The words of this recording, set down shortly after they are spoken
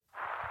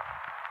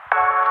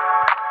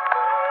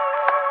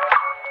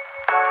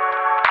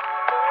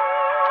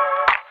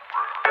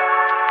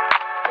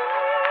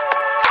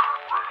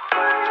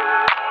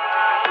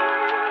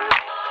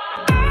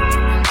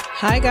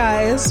Hi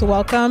guys,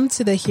 welcome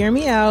to the Hear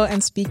Me Out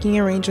and Speaking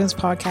Arrangements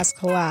podcast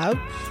collab.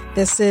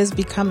 This is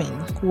Becoming,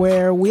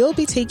 where we'll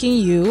be taking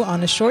you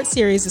on a short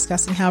series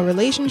discussing how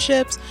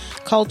relationships,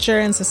 culture,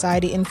 and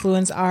society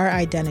influence our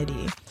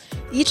identity.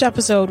 Each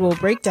episode will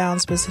break down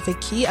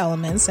specific key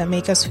elements that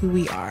make us who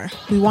we are.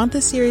 We want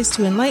this series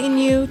to enlighten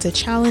you, to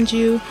challenge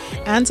you,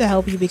 and to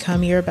help you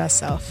become your best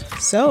self.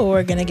 So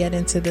we're going to get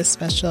into this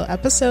special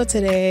episode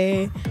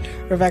today.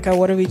 Rebecca,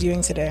 what are we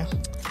doing today?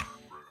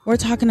 We're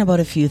talking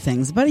about a few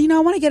things, but I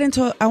want to get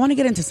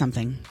into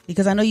something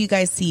because I know you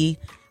guys see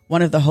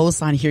one of the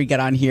hosts on here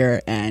get on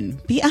here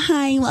and be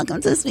hi,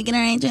 welcome to Speaking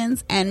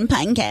Arrangements and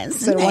podcast.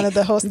 So one of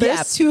the hosts,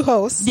 there's two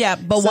hosts. Yeah,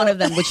 but one of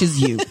them, which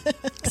is you,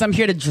 because I'm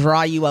here to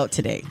draw you out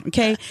today.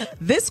 Okay,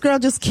 this girl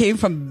just came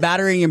from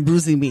battering and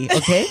bruising me.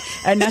 Okay,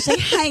 and now she's like,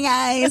 hi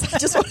guys. I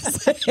just want to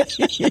say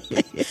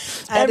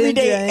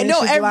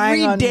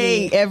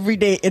every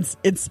day,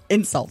 it's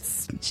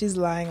insults. She's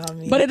lying on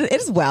me, but it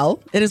is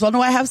well. It is well. No,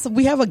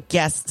 we have a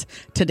guest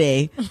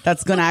today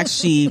that's gonna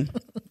actually.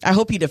 I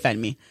hope you defend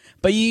me.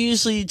 But you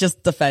usually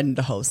just defend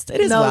the host.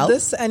 It is well.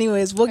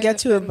 Anyways, we'll get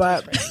to it,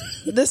 but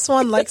this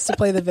one likes to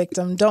play the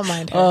victim. Don't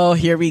mind her. Oh,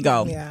 here we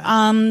go.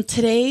 Yeah.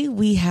 Today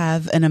we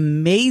have an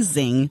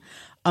amazing,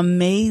 what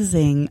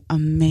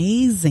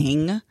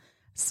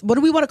do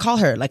we want to call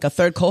her? Like a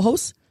third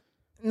co-host?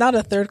 Not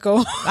a third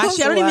co-host.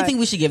 Actually, I don't even think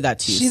we should give that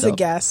to you. She's a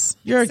guest.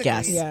 You're a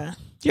guest. Yeah.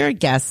 You're a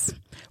guest.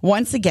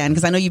 Once again,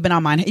 because I know you've been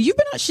on mine.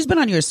 She's been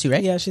on yours too,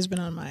 right? Yeah, she's been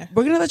on mine.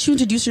 We're going to let you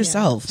introduce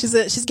yourself.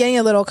 Yeah. She's getting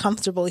a little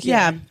comfortable here.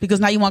 Yeah, because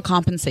now you want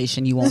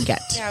compensation you won't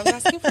get. Yeah, I was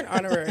asking for an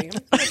honorarium.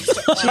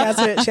 She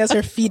has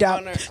her feet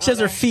up. She has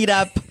her feet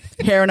up,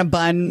 hair in a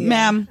bun. Yeah.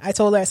 Ma'am. I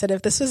told her, I said,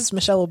 if this is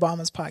Michelle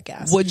Obama's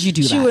podcast, would you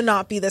do that? She would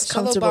not be this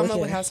Michelle comfortable Obama here.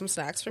 Would have some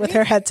snacks for with me.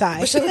 her head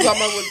tie. Michelle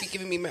Obama would be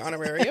giving me my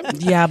honorarium.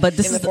 Yeah, but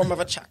this in the form of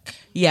a check.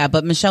 Yeah,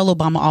 but Michelle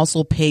Obama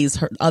also pays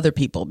her other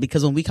people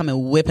because when we come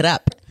and whip it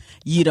up,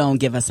 you don't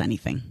give us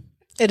anything.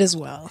 It is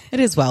well. It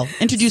is well.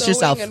 Introduce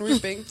yourself. And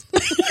roofing.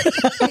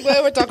 I'm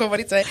glad we're talking about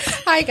it today.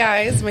 Hi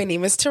guys, my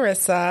name is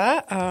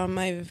Teresa.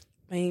 Sorry.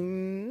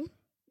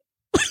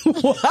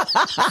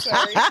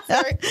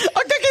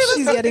 Okay,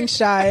 she's getting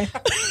shy.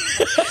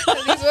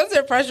 These ones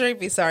are pressuring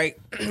me. Sorry.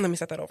 Let me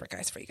set that over,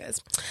 guys, for you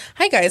guys.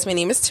 Hi guys, my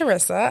name is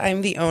Teresa.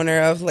 I'm the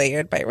owner of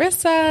Layered by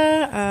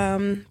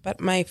Rissa.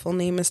 But my full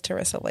name is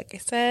Teresa, like I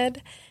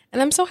said.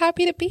 And I'm so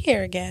happy to be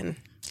here again.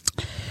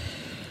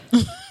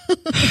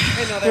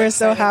 I know we're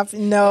so happy.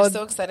 No, we're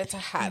so excited to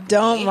have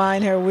Don't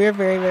mind her. We're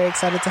very, very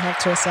excited to have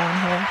Teresa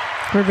on here.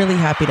 We're really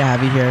happy to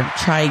have you here.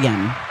 Try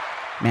again,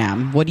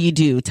 ma'am. What do you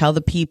do? Tell the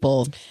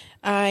people.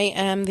 I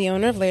am the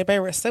owner of Layered by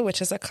Rissa,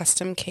 which is a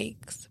custom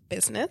cakes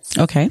business.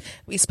 Okay.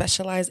 We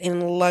specialize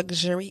in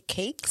luxury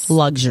cakes.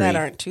 Luxury. That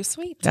aren't too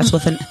sweet. That's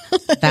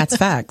that's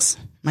facts.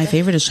 My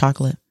favorite is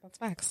chocolate. That's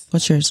facts.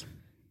 What's yours?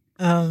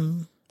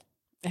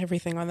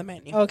 Everything on the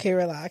menu. Okay,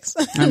 relax.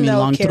 I mean,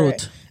 long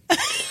throat.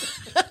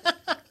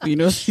 You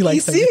know she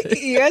likes.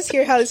 You guys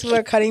hear how these people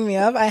are cutting me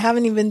up? I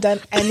haven't even done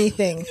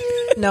anything.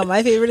 No,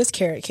 my favorite is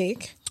carrot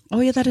cake.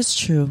 Oh yeah, that is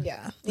true.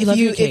 Yeah,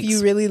 if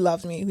you really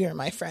love me, you're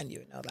my friend. You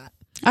would know that.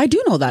 I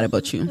do know that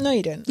about you. No,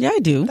 you didn't. Yeah, I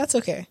do. That's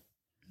okay.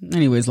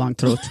 Anyways, long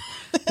throat.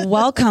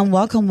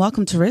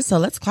 welcome, Teresa.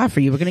 Let's clap for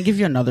you. We're gonna give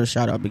you another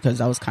shout out because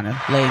that was kind of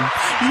lame.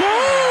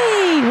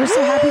 Yay! We're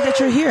so happy that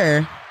you're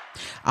here.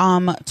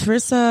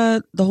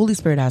 Teresa, the Holy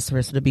Spirit asked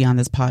Teresa to be on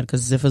this pod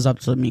because if it was up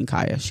to me and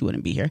Kaya, she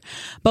wouldn't be here.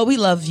 But we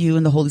love you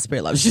and the Holy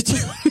Spirit loves you too.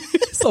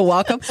 So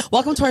welcome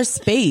to our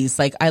space.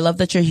 Like, I love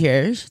that you're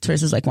here.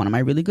 Teresa's like one of my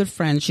really good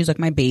friends. She's like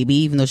my baby,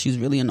 even though she's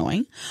really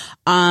annoying.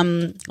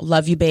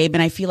 Love you, babe.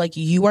 And I feel like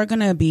you are going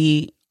to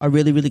be a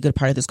really, really good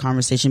part of this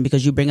conversation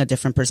because you bring a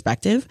different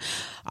perspective.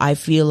 I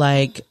feel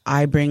like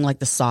I bring like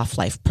the soft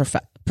life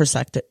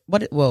perspective.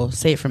 Whoa,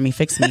 say it for me.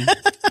 Fix me.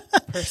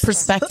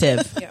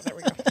 Perspective. Yeah, there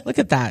we go. Look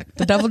at that.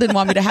 The devil didn't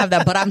want me to have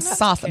that, but I'm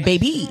soft,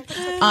 baby.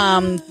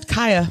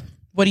 Kaya,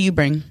 what do you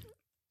bring?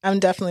 I'm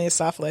definitely a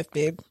soft life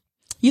babe.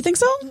 You think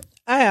so?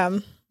 I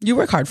am. You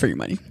work hard for your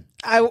money.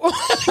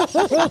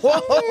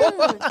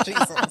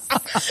 Jesus.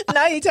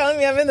 Now you're telling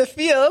me I'm in the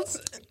fields.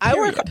 I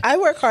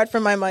work hard for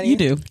my money. You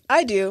do.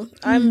 I do.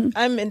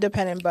 I'm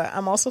independent, but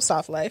I'm also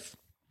soft life.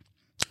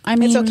 I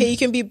mean, it's okay. You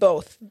can be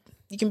both.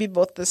 You can be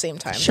both at the same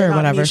time. Sure, They're not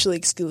whatever. Mutually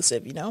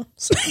exclusive,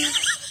 So.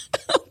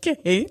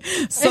 Okay.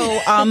 So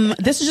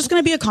this is just going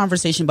to be a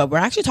conversation, but we're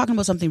actually talking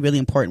about something really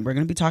important. We're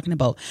going to be talking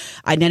about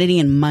identity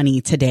and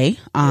money today.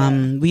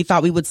 We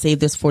thought we would save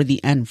this for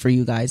the end for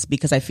you guys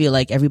because I feel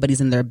like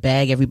everybody's in their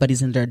bag,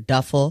 everybody's in their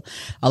duffel.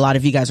 A lot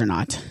of you guys are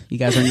not. You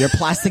guys are in your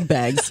plastic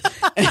bags.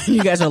 And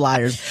you guys are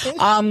liars.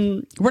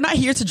 We're not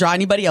here to draw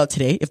anybody out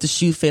today. If the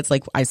shoe fits,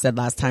 like I said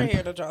last time. We're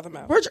here to draw them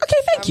out.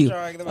 Okay, thank you.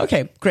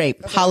 Okay,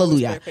 great.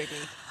 Hallelujah.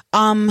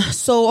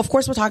 So of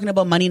course we're talking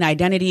about money and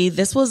identity.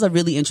 This was a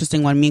really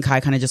interesting one. Me and Kai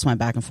kind of just went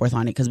back and forth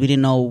on it because we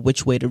didn't know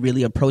which way to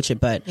really approach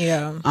it. But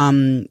yeah,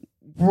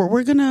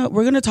 we're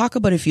gonna talk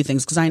about a few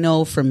things because I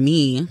know for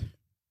me,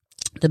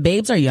 the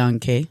babes are young.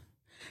 Okay,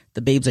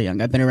 The babes are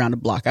young. I've been around the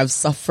block. I've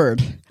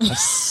suffered. I've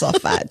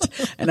suffered.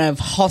 And I've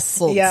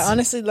hustled. Yeah,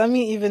 honestly, let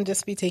me even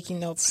just be taking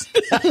notes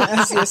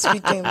as you're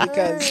speaking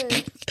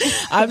because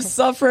I've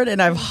suffered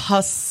and I've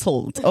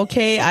hustled.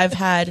 Okay. I've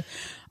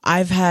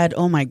had,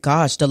 oh my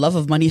gosh, the love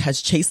of money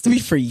has chased me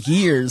for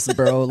years,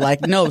 bro.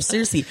 Like, no,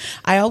 seriously.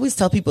 I always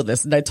tell people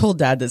this, and I told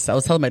dad this. I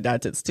was telling my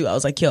dad this too. I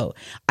was like, yo,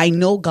 I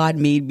know God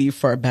made me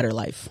for a better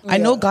life. I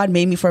know God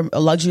made me for a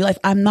luxury life.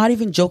 I'm not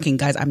even joking,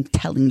 guys. I'm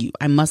telling you,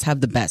 I must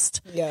have the best.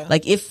 Yeah.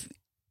 Like, if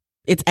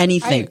it's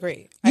anything. I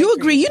agree. You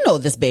agree. You know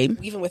this, babe.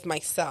 Even with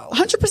myself.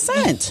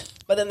 100%.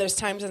 But then there's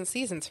times and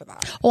seasons for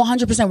that. Oh,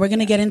 100%. We're going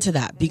to get into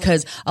that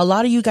because a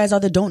lot of you guys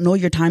out there don't know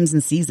your times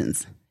and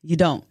seasons. You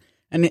don't.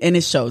 And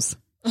it shows.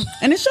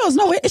 And it shows.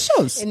 No, it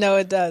shows. No,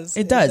 it does.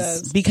 It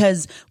does.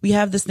 Because we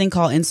have this thing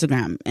called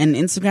Instagram, and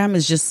Instagram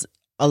is just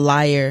a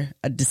liar,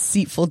 a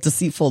deceitful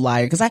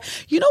liar. Because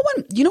you know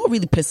what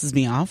really pisses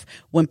me off?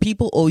 When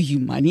people owe you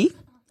money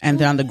and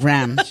they're on the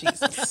gram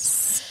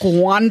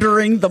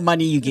squandering the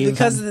money you gave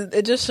because them.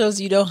 it just shows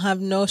you don't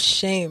have no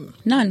shame.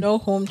 None. No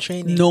home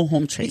training. No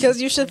home training.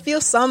 Because you should feel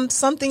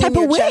something Type in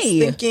your of chest way.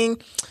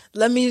 thinking,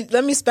 let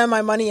me spend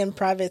my money in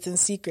private and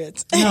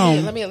secrets. No.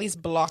 Let me at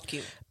least block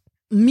you.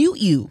 Mute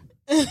you.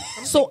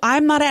 So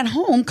I'm not at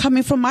home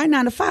coming from my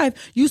 9 to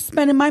 5. You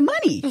spending my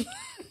money.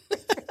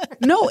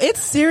 No,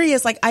 it's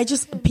serious. Like,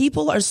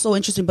 people are so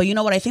interesting. But you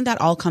know what? I think that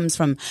all comes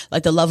from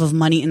like the love of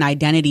money and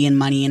identity in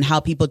money and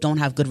how people don't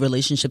have good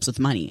relationships with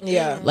money.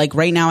 Yeah. Like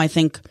right now, I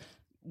think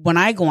when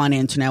I go on the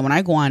internet, when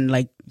I go on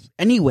like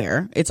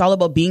anywhere, it's all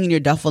about being in your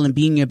duffel and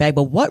being in your bag.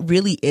 But what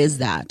really is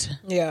that?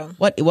 Yeah.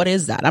 What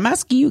is that? I'm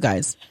asking you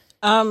guys.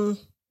 I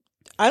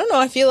don't know.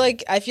 I feel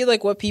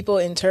like what people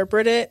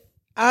interpret it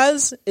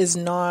as is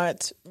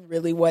not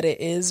really what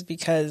it is,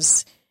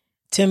 because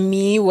to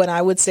me, when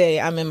I would say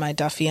I'm in my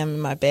duffy, I'm in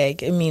my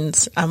bag, it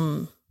means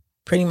I'm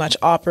pretty much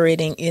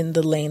operating in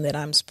the lane that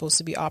I'm supposed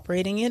to be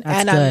operating in.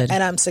 That's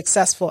I'm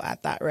successful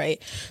at that,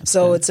 right?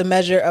 So it's a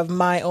measure of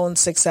my own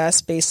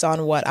success based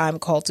on what I'm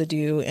called to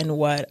do and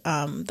what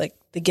like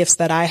the gifts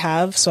that I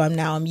have. So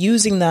I'm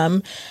using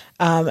them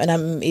and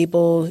I'm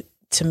able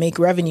to make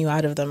revenue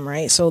out of them,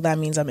 right? So that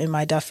means I'm in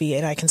my duffy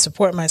and I can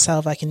support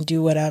myself. I can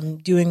do what I'm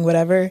doing,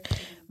 whatever.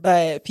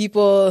 But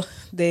people,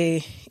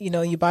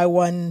 you buy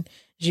one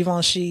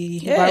Givenchy,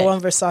 you buy one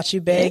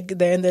Versace bag,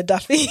 they're in their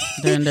duffy.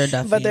 They're in their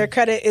duffy. But their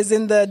credit is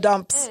in the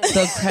dumps.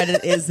 The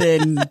credit is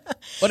in,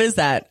 what is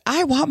that?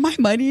 I want my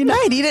money and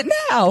I need it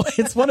now.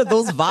 It's one of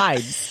those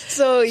vibes.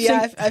 So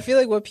yeah, I feel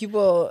like what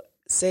people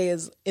say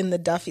is in the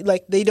duffy,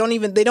 like they don't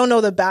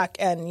know the back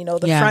end.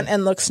 The front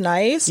end looks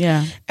nice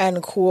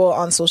and cool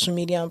on social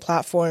media and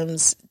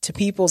platforms to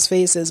people's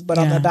faces, but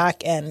on the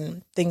back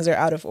end things are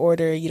out of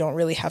order. You don't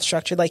really have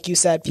structure. Like you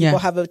said, people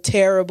have a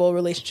terrible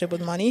relationship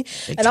with money.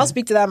 I'll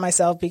speak to that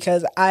myself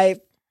because I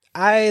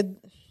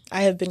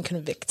have been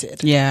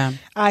convicted. Yeah.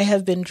 I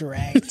have been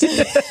dragged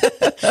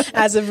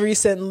as of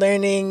recent,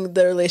 learning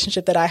the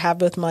relationship that I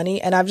have with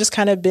money. And I've just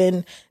kind of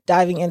been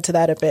diving into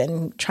that a bit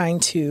and trying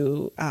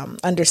to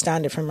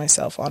understand it for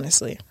myself,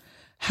 honestly.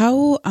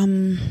 How,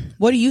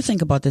 what do you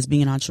think about this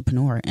being an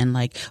entrepreneur? And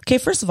like, okay,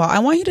 first of all, I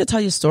want you to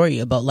tell your story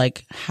about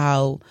like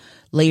how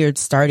Layered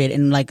started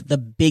and like the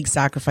big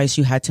sacrifice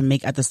you had to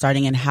make at the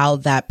starting and how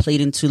that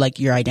played into like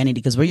your identity,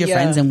 because we're your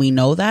friends and we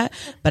know that,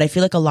 but I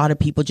feel like a lot of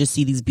people just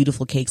see these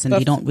beautiful cakes and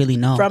they don't really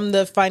know from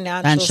the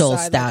financial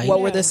side, like,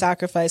 what were the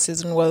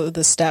sacrifices and what were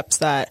the steps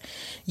that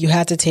you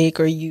had to take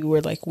or you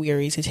were like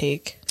weary to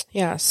take.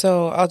 Yeah,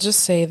 so I'll just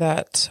say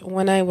that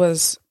when I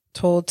was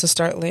told to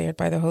start Layered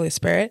by the Holy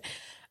Spirit,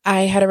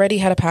 I had already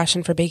had a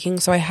passion for baking,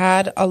 so I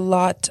had a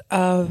lot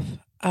of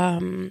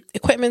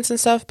equipments and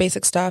stuff,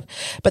 basic stuff.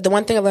 But the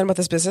one thing I learned about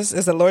this business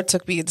is the Lord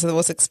took me into the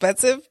most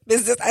expensive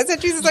business. I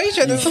said, Jesus, are you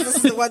sure this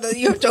is the one that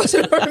you have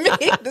chosen for me?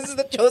 This is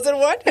the chosen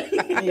one?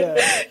 Yeah.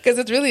 Because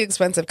it's really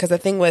expensive. Because the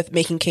thing with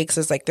making cakes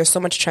is like there's so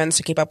much trends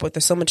to keep up with.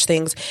 There's so much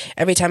things.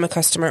 Every time a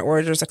customer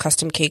orders a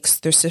custom cakes,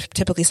 there's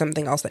typically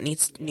something else that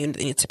needs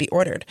to be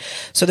ordered.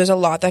 So there's a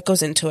lot that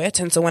goes into it.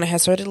 And so when I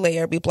had started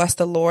Layered, we blessed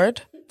the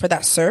Lord for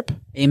that syrup.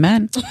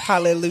 Amen.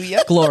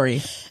 Hallelujah.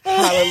 Glory.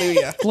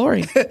 Hallelujah.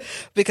 Glory.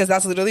 Because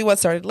that's literally what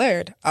started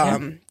Layered.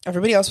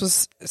 Everybody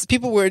else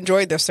people were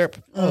enjoying their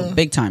syrup.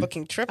 Big time.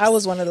 Booking trips. I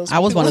was one of those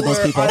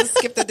people. On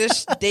Skip the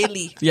Dish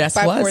daily. Yes,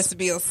 5-course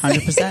meals.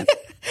 100%.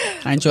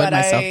 I enjoyed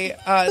myself.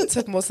 I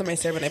took most of my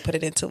syrup and I put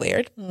it into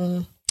Layered.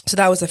 So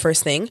that was the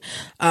first thing.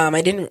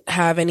 I didn't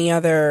have any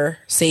other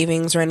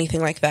savings or anything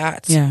like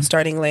that.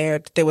 Starting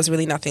Layered, there was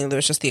really nothing. There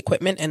was just the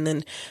equipment and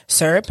then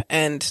syrup,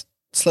 and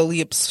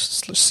slowly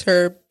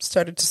syrup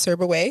started to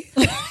serve away.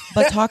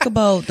 But talk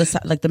about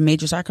the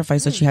major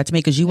sacrifice that you had to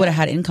make, because you would have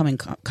had income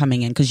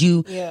coming in, because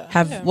you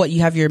have you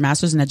have your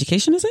master's in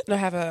education, is it? No, I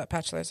have a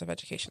bachelor's of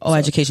education. Oh,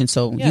 education.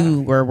 So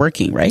you were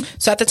working, right?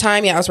 So at the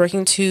time, I was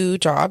working 2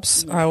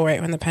 jobs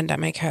right when the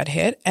pandemic had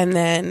hit. And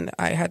then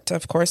I had to,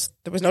 of course,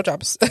 there was no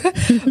jobs.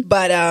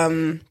 But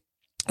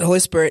the Holy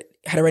Spirit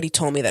had already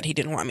told me that he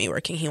didn't want me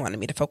working. He wanted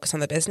me to focus on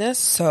the business.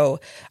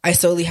 So I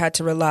solely had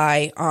to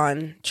rely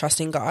on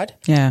trusting God,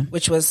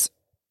 which was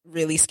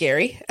really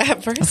scary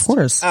at first. Of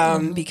course.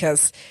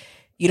 Because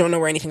you don't know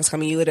where anything's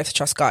coming. You literally have to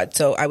trust God.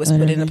 So I was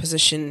put in a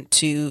position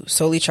to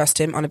solely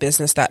trust him on a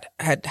business that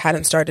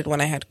hadn't started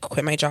when I had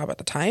quit my job at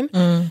the time,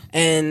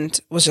 and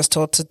was just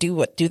told to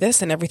do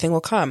this and everything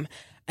will come.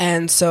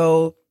 And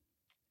so,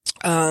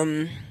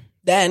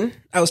 then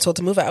I was told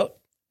to move out.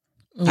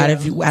 Out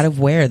of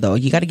where though?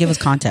 You got to give us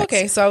context.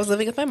 Okay, so I was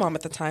living with my mom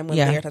at the time when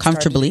Laird had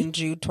comfortably started in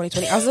June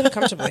 2020. I was living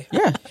comfortably.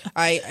 Yeah,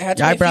 I had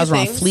to your pay eyebrows a were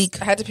few on things.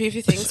 fleek. I had to pay a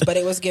few things, but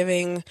it was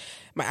giving.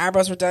 My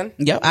eyebrows were done.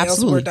 Yep, nails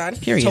absolutely. were done.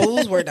 Period.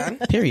 Toes were done.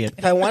 Period.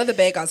 If I wanted the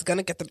bag, I was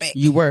gonna get the bag.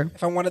 You were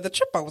If I wanted the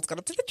trip, I was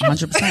gonna take the trip.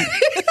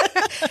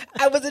 100%.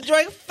 I was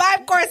enjoying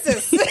 5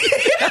 courses.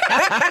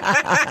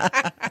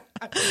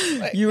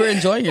 You were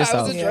enjoying I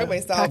yourself. was enjoying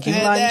myself. Packing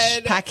And lunch.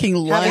 then- Packing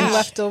lunch Having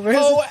leftovers.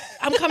 Oh,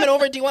 I'm coming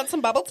over. Do you want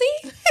some bubble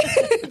tea?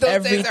 Those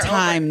every days are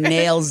time. over.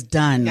 Nails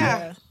done.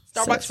 Yeah.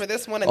 Starbucks for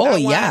this one and Oh, that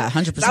one. yeah,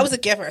 100%. I was a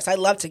giver, so I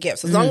love to give.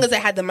 So as long as I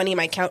had the money in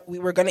my account, we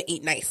were gonna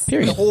eat nice.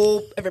 Period. The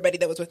whole everybody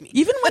that was with me.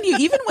 Even when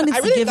it's I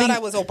really giving, thought I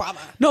was Obama.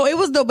 no, it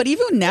was though. But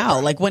even now,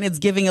 like when it's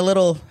giving a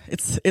little,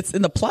 it's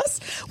in the plus.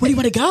 Where do you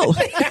want to go?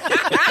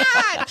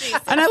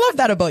 And I love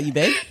that about you,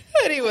 babe.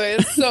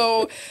 Anyways,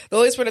 so the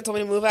Holy Spirit told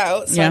me to move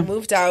out. So Yeah. I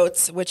moved out,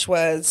 which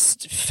was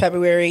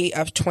February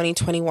of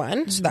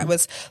 2021. So that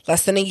was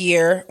less than a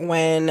year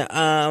when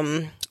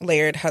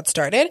Laird had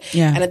started.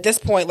 Yeah. And at this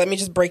point, let me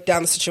just break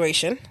down the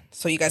situation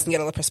so you guys can get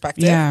a little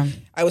perspective. Yeah.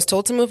 I was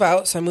told to move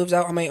out, so I moved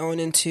out on my own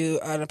into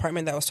an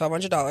apartment that was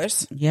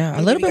 $1,200. Yeah,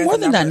 a little bit more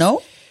than that.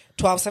 No.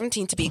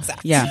 1217 to be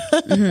exact. Yeah.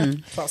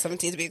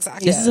 1217 to be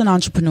exact. This is an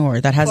entrepreneur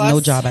that has no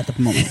Plus- job at the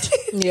moment.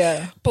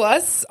 Yeah.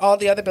 Plus all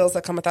the other bills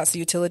that come with that. So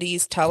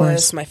utilities,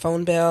 TELUS, my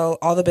phone bill,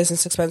 all the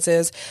business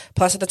expenses.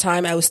 Plus at the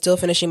time I was still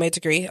finishing my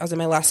degree. I was in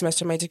my last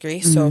semester of my degree.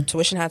 So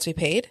tuition had to be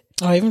paid.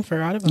 Oh, I even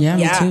forgot about Yeah, that.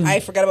 me Yeah, too. I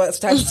forgot about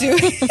times too.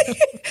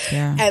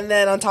 Yeah. And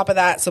then on top of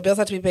that, so bills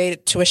had to be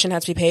paid, tuition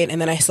had to be paid, and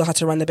then I still had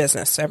to run the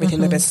business. So everything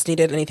the business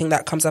needed, anything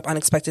that comes up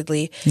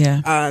unexpectedly,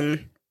 Yeah.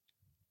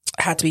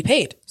 had to be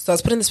paid. So I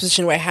was put in this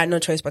position where I had no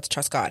choice but to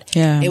trust God.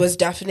 Yeah. It was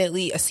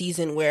definitely a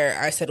season where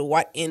I said,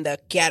 what in the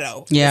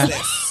ghetto Yeah. is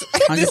this?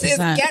 This is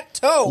 100%.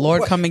 ghetto.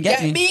 Lord, come and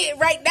get me. me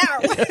right now.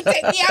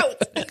 Take me out.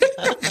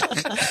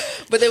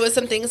 But there was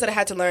some things that I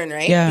had to learn,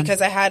 right? Yeah.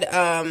 Because I had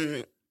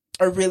a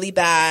really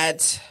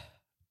bad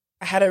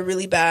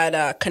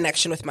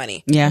connection with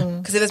money. Yeah.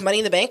 Because if there's money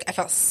in the bank, I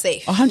felt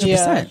safe. 100%.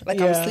 Yeah.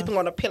 Like I'm sleeping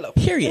on a pillow.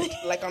 Period.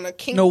 Like on a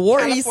king No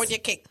worries. California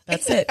king.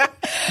 That's it.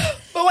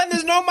 But when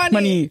there's no money,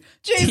 Money,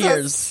 Jesus,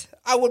 tears.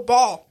 I would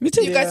bawl. Me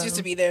too. You guys Yeah. used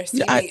to be there. See,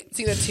 Yeah,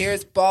 see the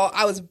tears bawl.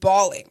 I was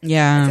bawling.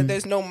 Yeah. I said,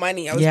 there's no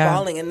money. I was Yeah.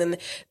 bawling. And then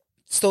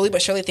slowly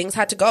but surely things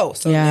had to go.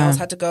 So Yeah. nails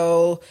had to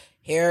go.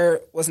 Hair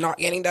was not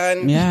getting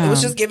done. Yeah. It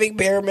was just giving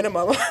bare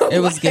minimum.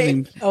 It was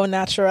giving Oh,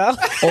 natural.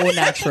 au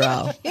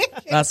natural.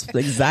 That's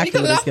exactly You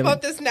can what it's laugh giving.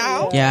 about this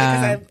now.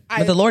 Yeah. because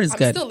But the Lord is I'm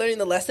good. still learning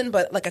the lesson,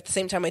 but like at the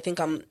same time, I think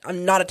I'm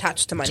not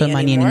attached to money, To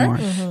money anymore.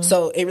 anymore.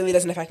 So it really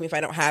doesn't affect me if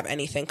I don't have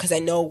anything because I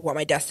know what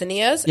my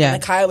destiny is. Yeah. And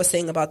like Kaya was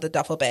saying about the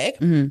duffel bag,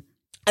 I'm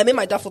in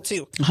my duffel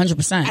too.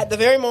 100%. At the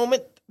very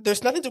moment,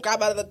 there's nothing to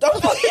grab out of the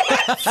duffel yet.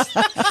 But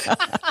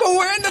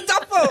we're in the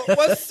duffel.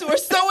 We're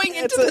sewing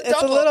into the It's a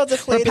duffel. little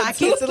deflated. We're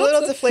packing- It's a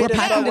little deflated, we're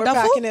packing but the we're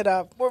duffel? packing it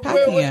up.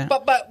 Packing it.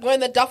 But when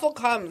the duffel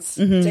comes,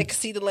 they can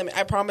see the limit.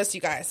 I promise you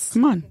guys.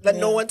 Come on. Let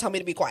no one tell me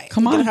to be quiet.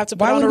 Come on. gonna have to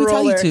put Why on would a we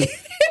tell you roller.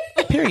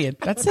 to? Period.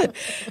 That's it.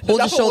 The Hold your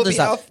duffel will shoulders be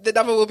up. The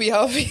duffel will be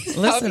healthy.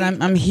 Listen,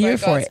 I'm here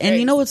for it. And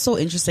you know what's so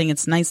interesting?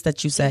 It's nice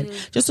that you said,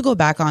 just to go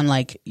back on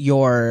like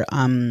your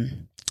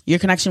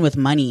connection with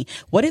money.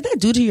 What did that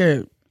do to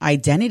your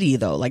identity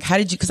though? Like how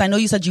did you, cause I know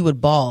you said you would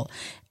bawl,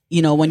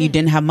 you know, when you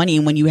didn't have money,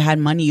 and when you had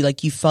money,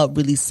 like you felt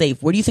really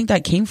safe. Where do you think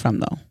that came from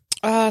though?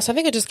 So I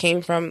think it just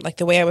came from like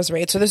the way I was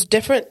raised. So there's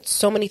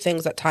so many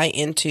things that tie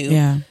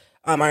into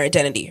our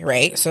identity,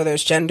 right? So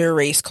there's gender,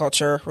 race,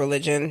 culture,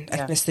 religion,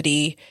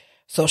 ethnicity,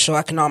 social,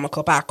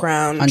 economical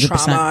background, 100%.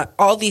 trauma.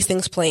 All these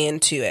things play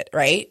into it,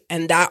 right?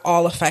 And that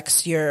all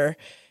affects the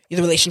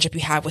relationship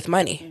you have with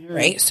money,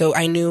 right? So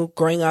I knew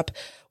growing up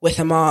with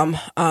a mom,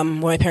 when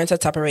my parents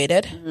had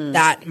separated,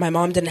 that my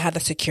mom didn't have the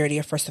security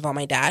of, first of all,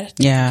 my dad to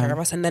take care of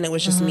us. And then it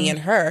was just me and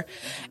her.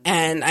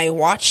 And I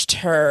watched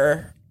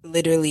her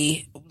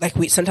literally, like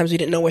sometimes we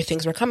didn't know where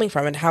things were coming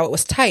from and how it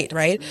was tight,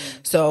 right?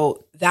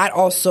 So that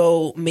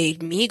also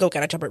made me go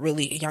get a job at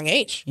really young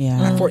age.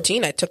 Yeah. At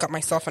 14, I took up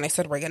myself and I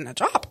said, we're getting a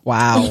job.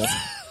 Wow.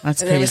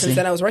 That's And then ever since crazy.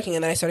 then I was working,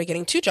 and then I started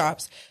getting 2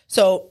 jobs.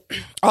 So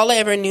all I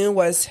ever knew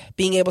was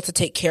being able to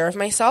take care of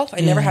myself.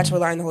 I never had to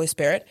rely on the Holy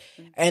Spirit.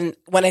 And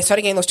when I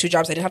started getting those 2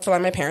 jobs, I didn't have to rely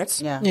on my parents.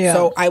 Yeah. Yeah.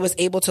 So I was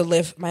able to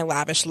live my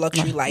lavish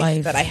luxury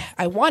life that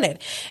I wanted.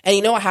 And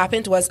you know what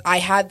happened was I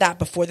had that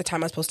before the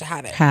time I was supposed to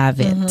have it. Have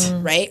it.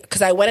 Right?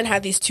 Because I went and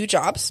had these 2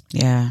 jobs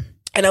Yeah.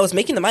 and I was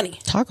making the money.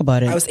 Talk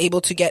about it. I was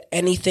able to get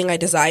anything I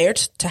desired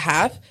to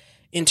have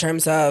in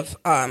terms of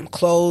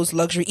clothes,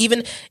 luxury,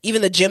 even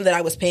the gym that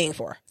I was paying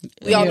for.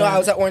 We all know I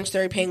was at Orange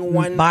Theory paying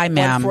Bye,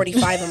 ma'am.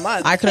 $145 a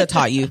month. I could have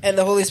taught you. And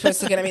the Holy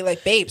Spirit's looking at me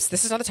like, babes,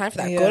 this is not the time for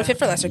that. Go to Fit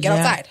for Lesser. Get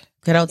outside.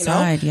 Get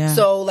outside, yeah.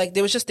 So like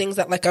there was just things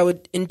that like I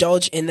would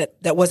indulge in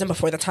that wasn't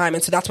before the time,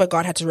 and so that's why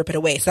God had to rip it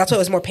away. So that's why it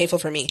was more painful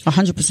for me.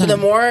 100%. So the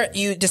more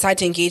you decide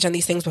to engage on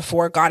these things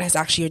before God has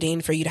actually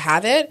ordained for you to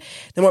have it,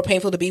 the more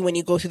painful to be when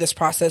you go through this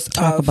process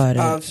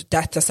of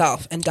death to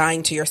self and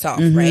dying to yourself,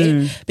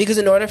 right? Because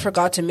in order for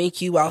God to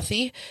make you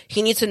wealthy,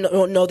 He needs to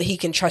know that He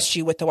can trust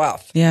you with the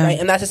wealth, right?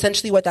 And that's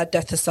essentially what that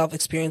death to self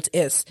experience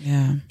is.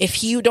 Yeah.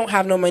 If you don't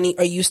have no money,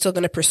 are you still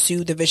going to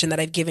pursue the vision that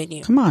I've given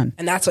you? Come on.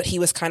 And that's what He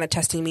was kind of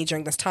testing me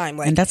during this time.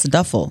 Like, and that's a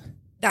duffel.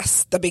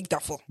 That's the big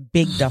duffel.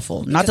 Big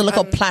duffel. Not the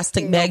little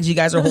plastic bags you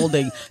guys are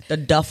holding. The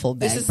duffel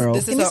bag, bro.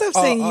 This is Can you stop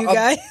saying you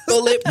guys?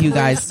 You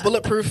guys.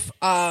 Bulletproof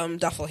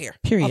duffel here.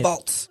 Period. A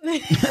vault.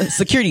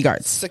 Security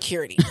guards.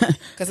 Security.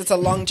 Because it's a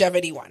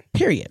longevity one.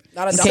 Period.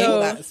 Not a duffel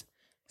that is.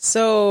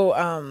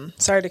 So,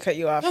 sorry to cut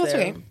you off there,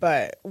 okay.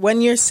 but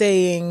when you're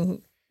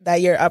saying that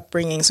your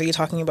upbringing, so you're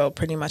talking about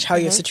pretty much how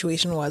your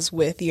situation was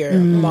with your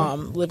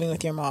mom, living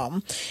with your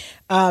mom.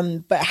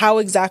 But how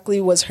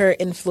exactly was her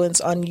influence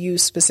on you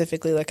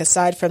specifically? Like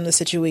aside from the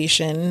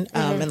situation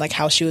and like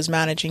how she was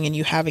managing and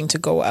you having to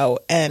go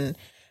out and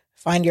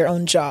find your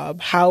own job,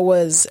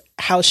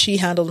 how she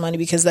handled money?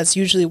 Because that's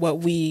usually what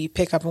we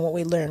pick up and what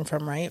we learn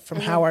from, right?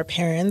 From how our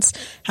parents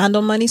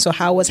handle money. So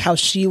how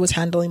she was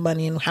handling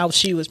money and how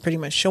she was pretty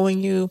much showing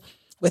you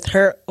with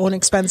her own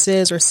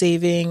expenses or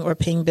saving or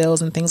paying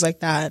bills and things like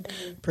that,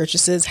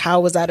 purchases, how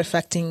was that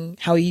affecting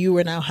how you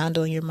were now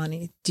handling your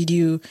money?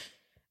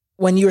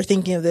 When you were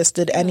thinking of this,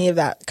 did any of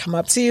that come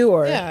up to you?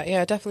 Or Yeah,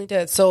 it definitely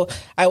did. So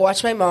I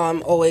watched my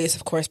mom always,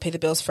 of course, pay the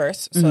bills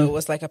first. So it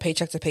was like a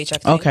paycheck to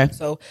paycheck thing. Okay.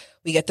 So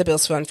we get the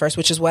bills done first,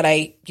 which is what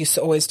I used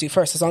to always do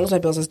first. As long as my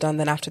bills is done,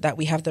 then after that,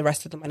 we have the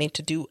rest of the money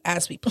to do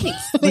as we please.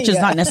 Which is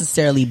not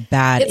necessarily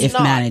bad if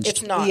managed.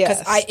 It's not.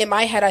 Because in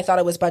my head, I thought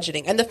it was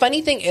budgeting. And the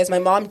funny thing is, my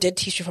mom did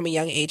teach me from a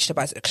young age to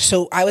budget.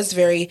 So I was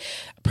very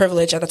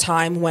privileged at the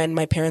time when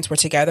my parents were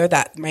together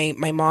that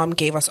my mom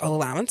gave us all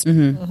allowance.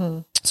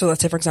 So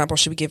let's say, for example,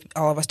 she would give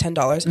all of us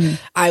 $10.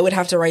 I would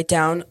have to write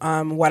down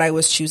what I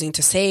was choosing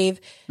to save,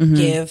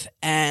 give,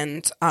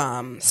 and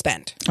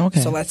spend.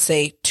 Okay. So let's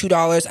say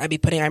 $2. I'd be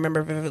putting, I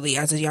remember vividly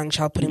as a young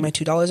child, putting my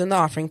 $2 in the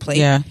offering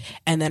plate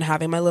and then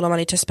having my little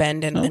money to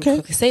spend and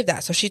quickly save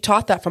that. So she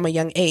taught that from a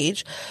young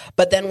age.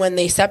 But then when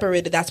they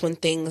separated, that's when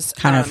things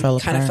kind of fell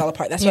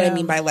apart. That's what I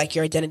mean by like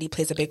your identity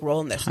plays a big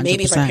role in this. 100%.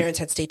 Maybe if my parents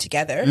had stayed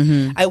together,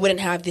 I wouldn't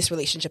have this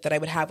relationship that I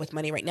would have with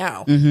money right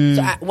now.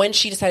 So when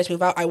she decided to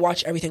move out, I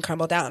watched everything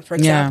crumble down. For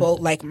example,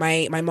 like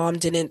my mom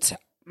didn't,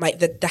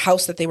 the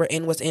house that they were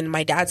in was in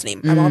my dad's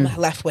name. My mom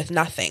left with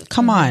nothing.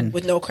 Come on.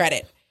 With no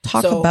credit.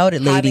 Talk about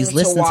it, ladies.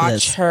 Listen to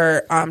this. Watch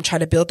her try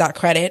to build that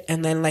credit,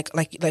 and then like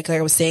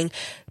I was saying,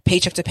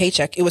 paycheck to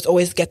paycheck, it was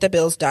always get the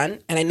bills done,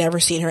 and I never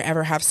seen her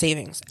ever have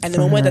savings. And the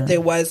moment that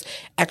there was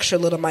extra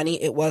little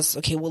money, it was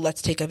okay. Well,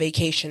 let's take a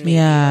vacation. Maybe.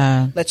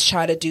 Yeah. Let's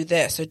try to do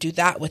this or do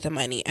that with the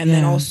money, and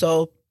then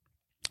also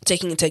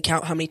taking into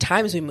account how many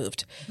times we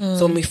moved.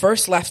 So when we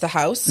first left the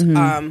house,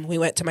 we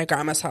went to my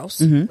grandma's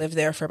house, lived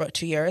there for about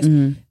 2 years,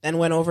 then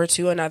went over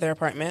to another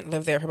apartment,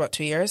 lived there for about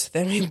 2 years.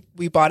 Then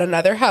we bought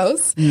another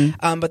house,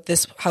 but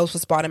this house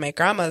was bought in my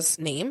grandma's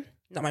name,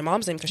 not my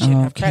mom's name because she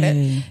didn't have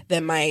credit.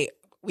 Then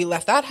we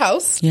left that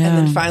house and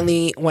then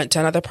finally went to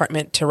another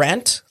apartment to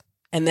rent.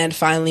 And then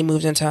finally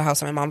moved into a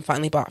house that my mom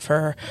finally bought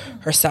for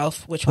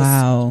herself, which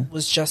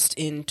was just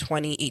in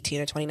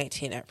 2018 or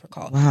 2019, I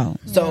recall. Wow.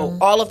 So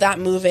all of that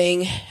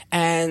moving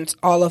and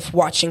all of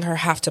watching her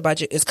have to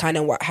budget is kind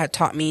of what had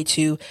taught me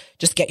to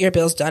just get your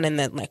bills done and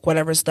then like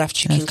whatever's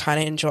left you can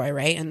kind of enjoy,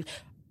 right? And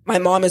my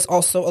mom is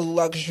also a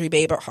luxury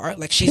babe at heart.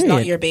 Like she's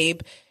not your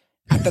babe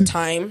at the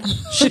time.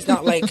 She's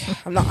not like,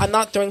 I'm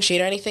not throwing shade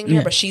or anything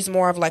here, but she's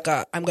more of like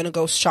I'm going to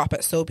go shop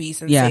at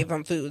Sobeys and save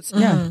on foods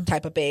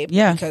type of babe.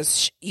 Yeah.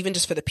 Because even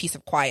just for the peace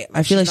of quiet. Like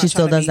I feel like she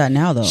still does that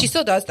now though. She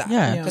still does that.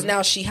 Yeah. Because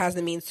now she has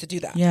the means to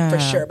do that. Yeah. For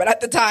sure. But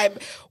at the time,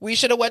 we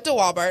should have went to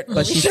Walmart.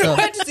 But we should have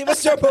went to see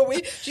what's up.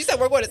 But she said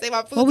we're going to save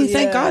on food. Well, we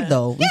thank God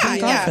though. We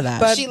thank God for that.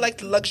 But she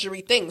liked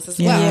luxury things as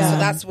well. So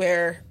that's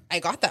where I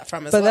got that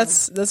from as well.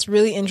 But that's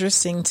really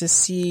interesting to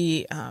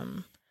see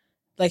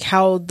like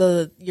how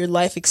your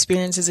life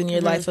experiences and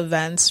your life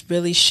events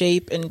really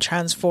shape and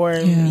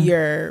transform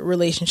your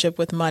relationship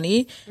with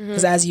money.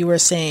 Because as you were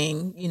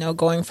saying,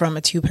 going from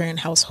a 2-parent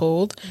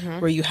household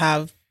where you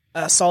have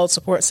a solid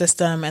support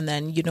system and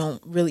then you're not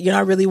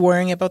really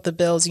worrying about the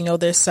bills.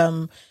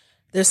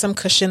 There's some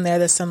cushion there.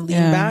 There's some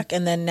lean back.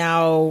 And then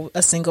now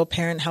a single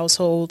parent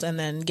household and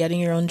then getting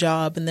your own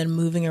job and then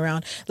moving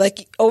around.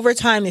 Like over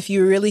time, if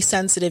you're really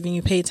sensitive and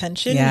you pay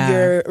attention,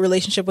 your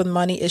relationship with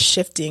money is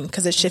shifting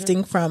because it's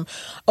shifting from,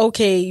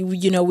 okay,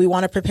 we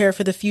want to prepare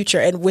for the future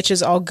and which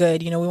is all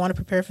good. We want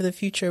to prepare for the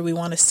future. We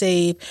want to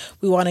save.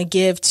 We want to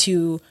give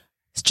to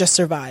just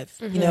survive,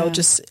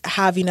 just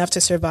have enough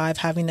to survive,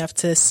 have enough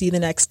to see the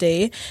next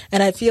day.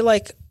 And I feel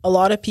like a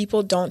lot of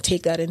people don't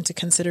take that into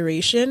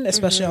consideration,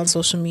 especially on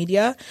social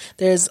media.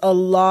 There's a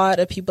lot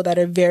of people that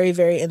are very,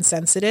 very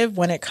insensitive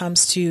when it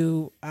comes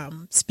to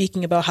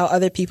speaking about how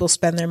other people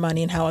spend their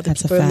money and how other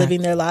people are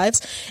living their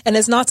lives. And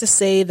it's not to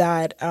say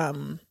that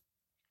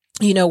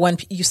you know, when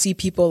you see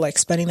people like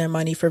spending their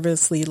money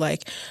frivolously,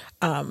 like,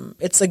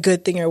 it's a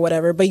good thing or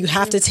whatever, but you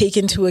have to take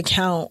into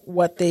account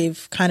what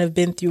they've kind of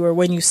been through. Or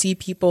when you see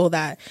people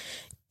that,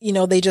 you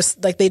know, they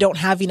just like, they don't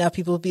have enough,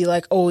 people be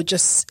like, oh,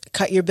 just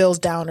cut your bills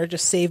down or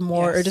just save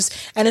more or just,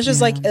 and it's just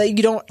like,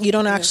 you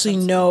don't actually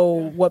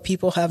know what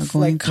people have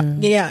like,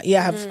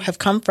 have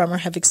come from or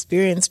have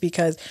experienced,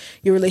 because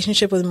your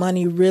relationship with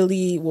money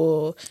really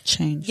will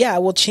change. Yeah,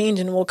 will change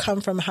and will come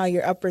from how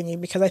your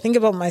upbringing. Because I think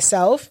about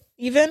myself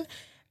even,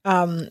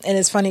 and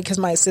it's funny because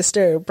my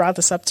sister brought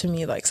this up to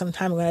me like some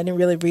time ago and I didn't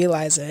really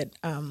realize it.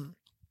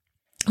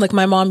 Like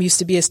my mom used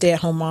to be a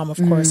stay-at-home mom, of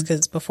course,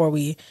 because before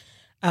we,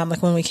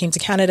 like when we came to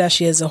Canada,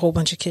 she has a whole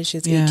bunch of kids. She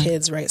has 8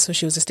 kids, right? So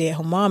she was a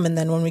stay-at-home mom. And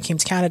then when we came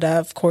to Canada,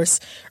 of course,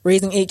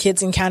 raising 8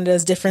 kids in Canada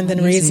is different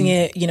than raising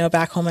it, you know,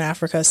 back home in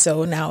Africa.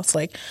 So now it's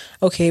like,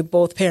 okay,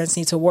 both parents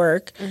need to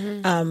work.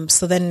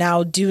 So then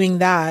now doing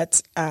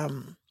that,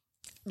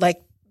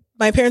 like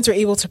my parents were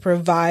able to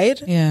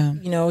provide,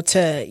 you know,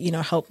 to, you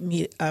know, help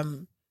me,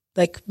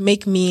 like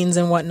make means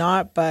and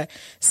whatnot. But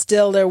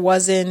still there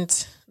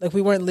wasn't, like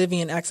we weren't living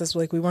in excess,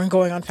 like we weren't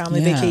going on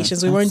family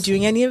vacations, we weren't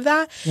doing any of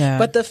that.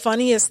 But the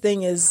funniest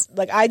thing is,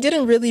 like, I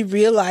didn't really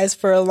realize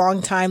for a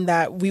long time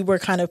that we were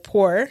kind of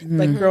poor,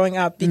 like growing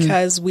up,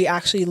 because we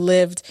actually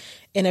lived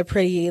in a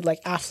pretty like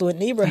affluent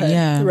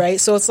neighborhood,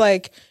 right? So it's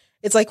like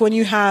when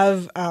you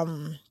have,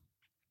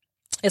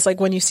 it's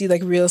like when you see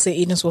like real estate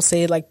agents will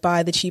say like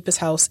buy the cheapest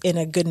house in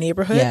a good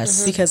neighborhood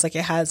because like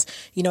it has,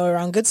 you know,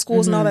 around good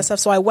schools and all that stuff.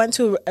 So I went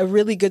to a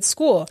really good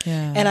school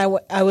and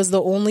I was the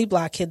only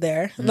black kid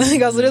there.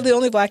 Like I was literally the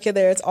only black kid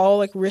there. It's all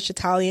like rich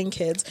Italian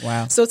kids.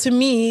 Wow. So to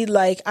me,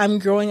 like I'm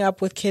growing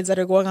up with kids that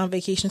are going on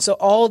vacation. So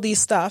all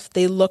these stuff,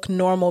 they look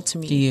normal to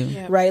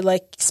me, right?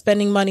 Like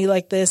spending money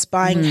like this,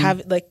 buying,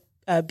 having like,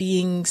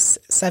 being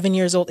 7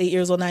 years old, 8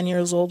 years old, 9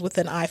 years old with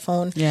an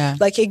iPhone.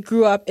 Like it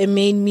grew up, it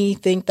made me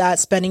think that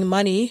spending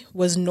money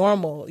was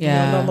normal, you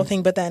know, normal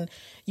thing. But then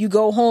you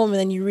go home and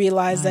then you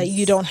realize that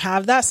you don't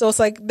have that. So it's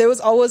like, there was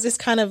always this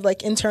kind of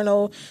like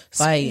internal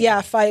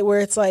fight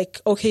where it's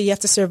like, okay, you have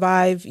to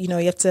survive, you know,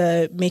 you have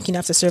to make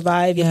enough to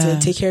survive. You have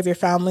to take care of your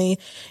family.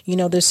 You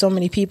know, there's so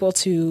many people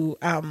to,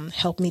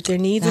 help meet their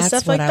needs and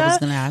stuff like that. I was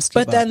going to ask you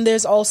but then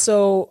there's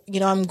also, you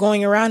know, I'm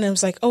going around and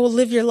it's like, oh,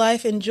 live your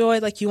life, enjoy,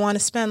 like you want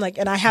to spend like,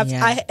 and I have,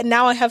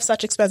 now I have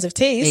such expensive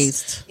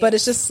taste. But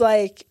it's just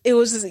like, it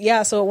was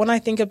just, so when I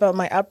think about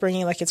my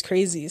upbringing, like it's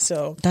crazy.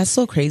 So that's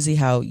so crazy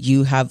how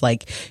you have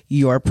like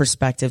your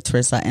perspective,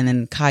 Teresa, and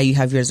then Kai, you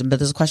have yours. But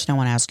there's a question I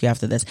want to ask you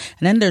after this.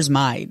 And then there's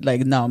mine.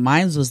 Like, no,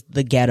 mine was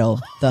the ghetto,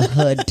 the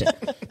hood.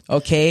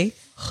 Okay?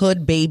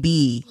 Hood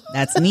baby.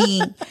 That's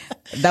me.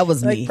 That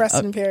was like me.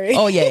 Preston Perry.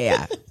 Oh,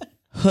 yeah.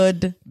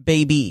 Hood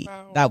baby.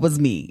 Wow. That was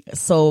me.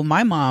 So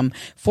my mom,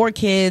 4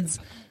 kids,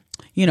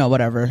 you know,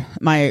 whatever.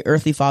 My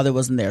earthly father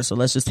wasn't there. So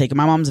let's just take it.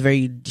 My mom's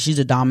she's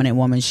a dominant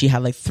woman. She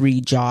had like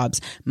 3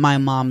 jobs. My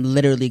mom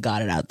literally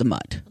got it out the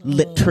mud,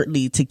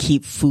 literally to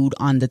keep food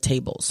on the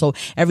table. So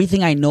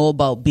everything I know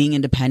about being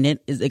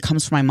independent it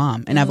comes from my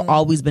mom. And I've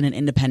always been an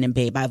independent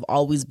babe. I've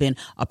always been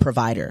a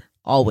provider.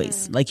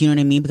 Always. Like, you know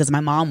what I mean? Because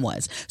my mom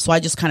was. So I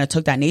just kind of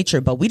took that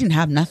nature, but we didn't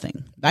have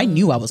nothing. I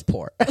knew I was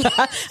poor.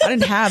 I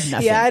didn't have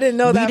nothing. I didn't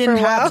know that for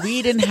a while.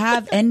 We didn't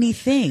have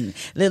anything.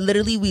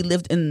 Literally, we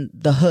lived in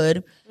the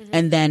hood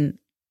and then,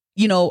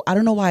 you know, I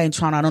don't know why in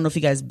Toronto, I don't know if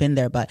you guys been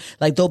there, but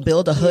like they'll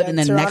build a hood and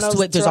then next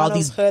to it, there's all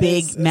these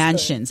big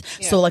mansions.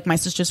 So like my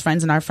sister's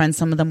friends and our friends,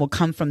 some of them will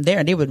come from there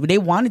and they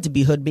wanted to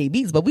be hood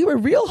babies, but we were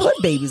real hood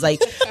babies.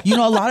 Like, you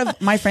know, a lot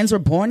of my friends were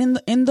born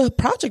in the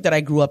project that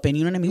I grew up in.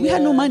 You know what I mean? We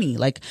had no money.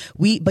 Like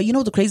but you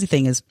know, the crazy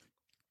thing is,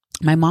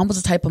 my mom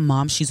was the type of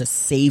mom, she's a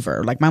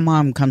saver. Like my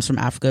mom comes from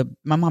Africa.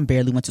 My mom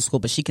barely went to school,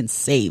 but she can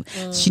save.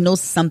 She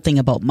knows something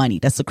about money.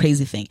 That's the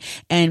crazy thing.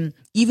 And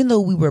even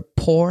though we were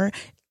poor,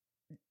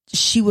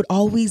 she would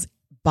always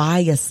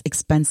buy us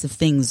expensive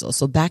things.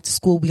 So back to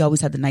school, we always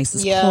had the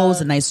nicest clothes,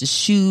 the nicest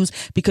shoes,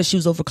 because she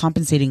was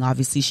overcompensating.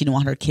 Obviously, she didn't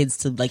want her kids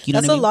to, like, you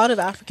know, that's what I mean? A lot of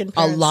African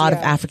parents. A lot of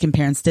African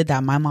parents did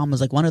that. My mom was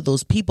like one of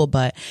those people,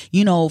 but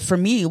you know, for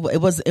me, it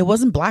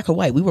wasn't black or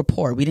white. We were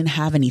poor. We didn't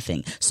have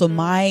anything. So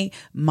my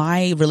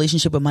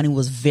relationship with money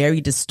was very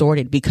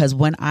distorted, because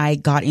when I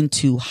got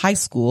into high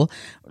school,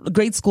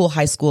 grade school,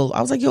 high school,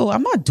 I was like, yo,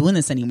 I'm not doing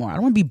this anymore. I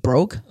don't want to be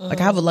broke. Like,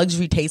 I have a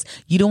luxury taste.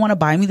 You don't want to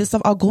buy me this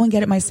stuff? I'll go and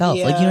get it myself.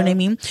 Like, you know what I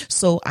mean?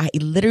 So I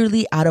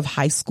literally, out of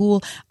high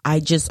school, I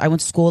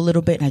went to school a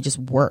little bit and I just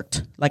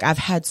worked. Like, I've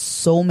had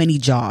so many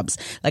jobs.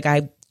 Like,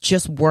 I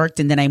just worked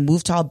and then I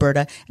moved to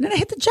Alberta and then I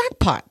hit the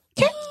jackpot.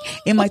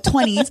 In my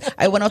 20s,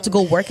 I went out to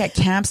go work at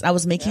camps. I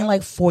was making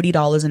like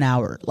 $40 an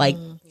hour, like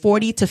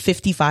 $40 to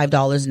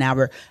 $55 an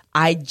hour.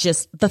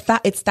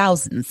 It's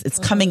thousands. It's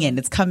coming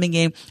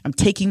in. I'm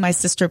taking my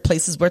sister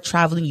places. We're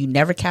traveling. You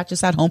never catch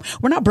us at home.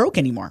 We're not broke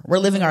anymore. We're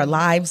living our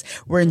lives.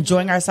 We're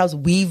enjoying ourselves.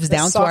 Weaves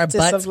down to our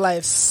butts. Of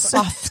life.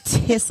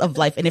 Softest of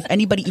life. And if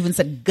anybody even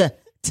said "g"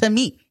 to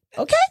me,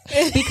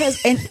 okay,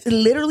 because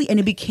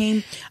it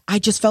became, I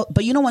just felt,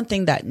 but you know, one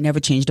thing that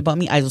never changed about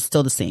me, I was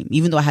still the same,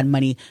 even though I had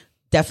money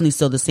definitely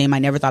still the same. I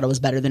never thought I was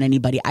better than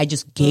anybody. I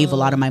just gave a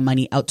lot of my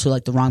money out to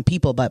like the wrong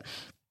people. But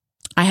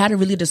I had a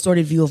really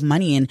distorted view of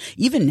money. And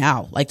even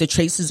now, like the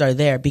traces are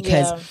there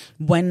because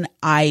when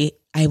I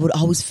would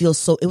always feel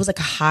so, it was like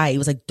a high. It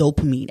was like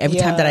dopamine. Every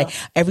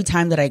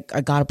time that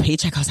I got a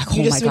paycheck, I was like, oh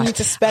my God, I have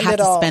to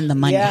spend the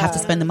money. I have to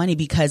spend the money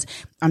because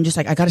I'm just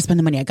like, I got to spend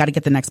the money. I got to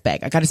get the next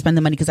bag. I got to spend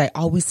the money because I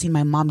always see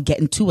my mom get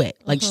into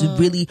it. Like she's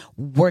really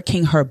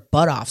working her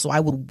butt off. So I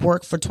would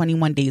work for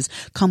 21 days,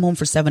 come home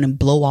for 7 and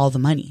blow all the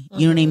money.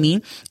 You know what I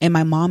mean? And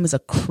my mom is a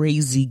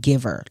crazy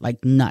giver,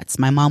 like nuts.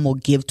 My mom will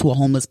give to a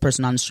homeless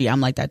person on the street.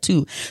 I'm like that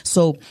too.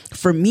 So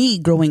for me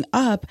growing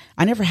up,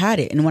 I never had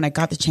it. And when I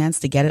got the chance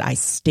to get it, I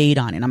stayed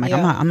on it. I'm like,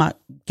 I'm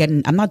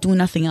not doing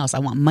nothing else. I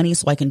want money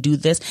so I can do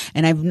this.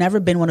 And I've never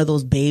been one of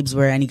those babes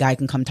where any guy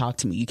can come talk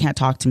to me. You can't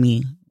talk to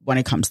me when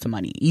it comes to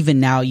money. Even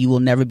now, you will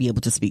never be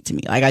able to speak to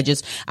me. Like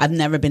I've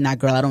never been that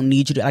girl. I don't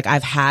need you to, like,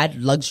 I've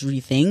had luxury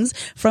things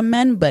from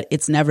men, but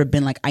it's never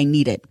been like, I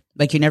need it.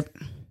 Like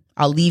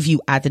I'll leave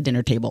you at the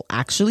dinner table.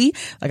 Actually,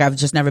 like I've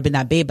just never been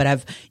that babe, but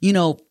I've,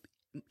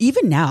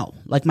 even now,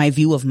 like my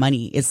view of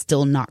money is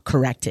still not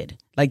corrected.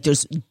 Like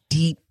there's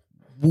deep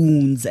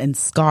wounds and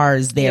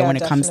scars there when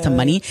it comes to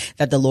money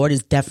that the Lord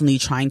is definitely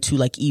trying to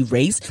like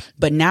erase.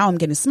 But now I'm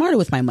getting smarter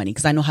with my money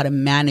because I know how to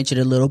manage it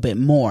a little bit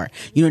more.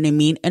 You know what I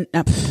mean? And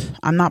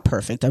I'm not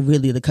perfect. I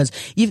really, because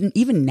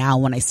even now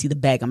when I see the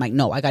bag, I'm like,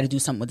 no, I got to do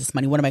something with this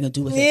money. What am I going to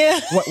do with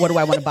it? What do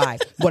I want to buy?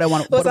 What I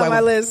want? What's on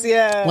my list?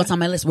 Yeah. What's on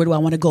my list? Where do I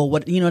want to go?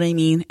 What, you know what I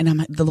mean? And I'm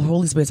like, the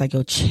Holy Spirit's like,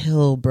 yo,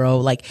 chill, bro.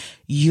 Like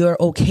you're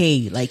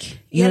okay. Like,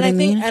 you know what I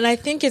mean? And I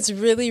think it's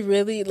really,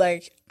 really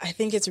like, I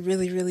think it's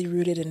really, really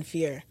rooted in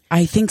fear.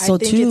 I think so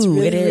too. It's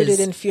really rooted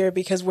in fear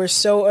because we're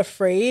so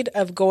afraid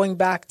of going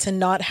back to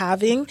not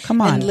having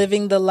and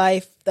living the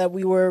life that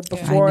we were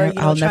before,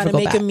 trying to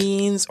make a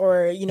means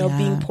or,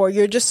 being poor.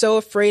 You're just so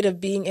afraid of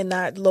being in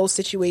that low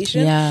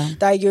situation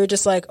that you're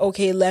just like,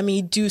 okay, let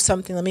me do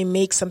something. Let me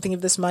make something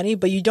of this money.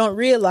 But you don't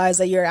realize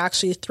that you're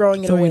actually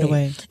throwing it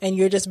away. And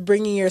you're just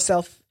bringing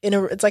yourself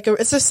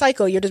it's a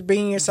cycle. You're just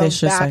bringing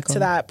yourself back to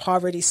that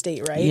poverty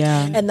state, right?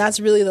 Yeah. And that's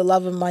really the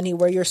love of money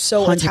where you're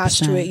so 100%.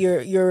 Attached to it.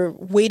 You're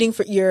waiting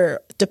for,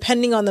 you're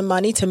depending on the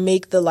money to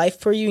make the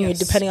life for you. And you're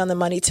depending on the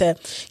money to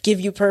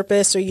give you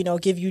purpose or,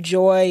 give you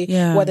joy,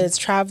 whether it's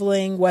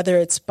traveling, whether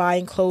it's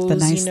buying clothes, the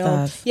nice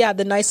stuff. Yeah,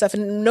 the nice stuff.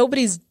 And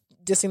nobody's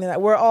dissing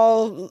that. We're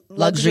all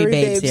luxury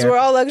babes here. We're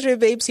all luxury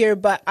babes here,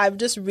 but I've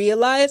just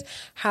realized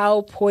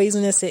how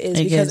poisonous it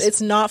is because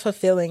it's not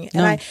fulfilling.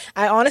 No. And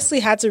I honestly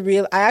had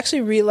to I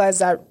actually realized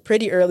that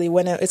pretty early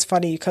when it's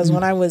funny because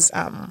when I was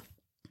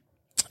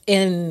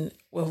in,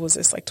 what was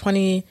this, like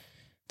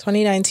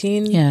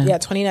 2019? Yeah,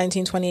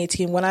 2019,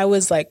 2018, when I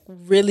was like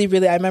really,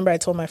 really, I remember I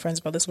told my friends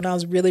about this, when I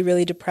was really,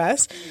 really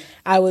depressed,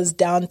 I was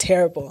down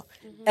terrible.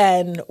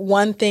 And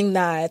one thing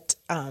that,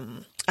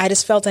 I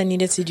just felt I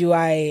needed to do.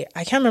 I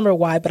can't remember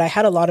why, but I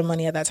had a lot of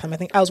money at that time. I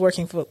think I was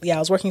working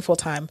full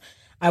time.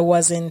 I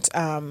wasn't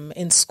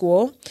in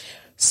school.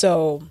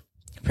 So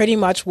pretty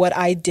much what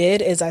I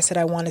did is I said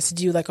I wanted to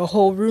do like a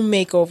whole room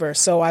makeover.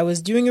 So I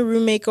was doing a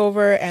room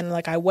makeover and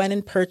like I went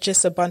and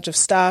purchased a bunch of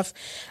stuff.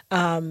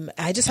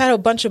 I just had a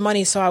bunch of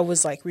money. So I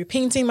was like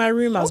repainting my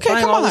room. I was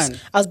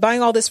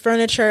buying all this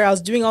furniture. I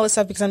was doing all this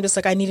stuff because I'm just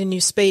like, I need a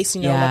new space,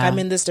 like I'm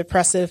in this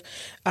depressive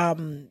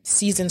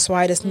season. So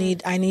I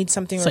need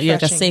something refreshing. So you're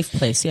at a safe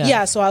place.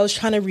 Yeah. So I was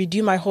trying to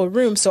redo my whole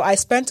room. So I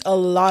spent a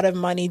lot of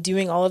money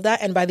doing all of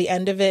that. And by the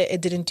end of it,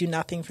 it didn't do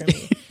nothing for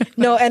me.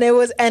 No. And it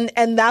was,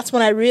 and that's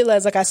when I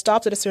realized, like I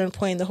stopped at a certain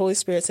point and the Holy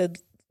Spirit said,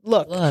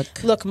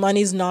 Look,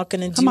 money's not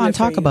going to do it. Come on,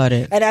 talk about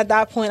it. And at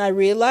that point I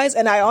realized,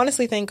 and I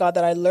honestly thank God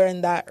that I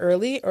learned that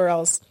early, or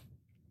else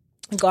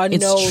God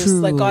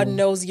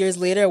knows years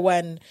later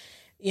when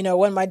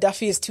my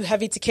Duffy is too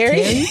heavy to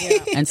carry.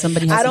 And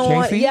somebody has to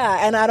carry for you.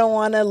 Yeah, and I don't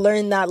want to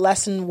learn that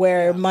lesson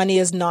where money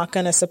is not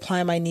going to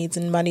supply my needs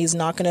and money is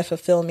not going to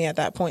fulfill me at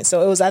that point.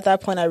 So it was at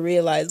that point I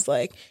realized,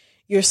 like,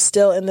 you're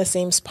still in the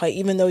same spot,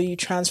 even though you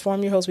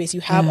transform your whole space. You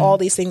have all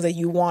these things that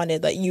you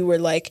wanted, that you were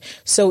like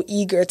so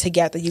eager to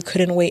get that you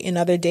couldn't wait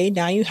another day.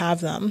 Now you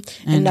have them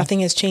and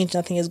nothing has changed.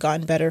 Nothing has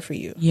gotten better for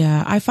you.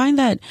 Yeah. I find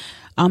that,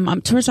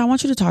 Teresa, I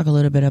want you to talk a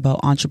little bit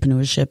about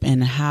entrepreneurship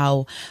and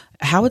how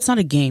it's not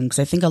a game, because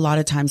I think a lot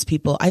of times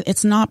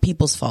it's not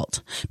people's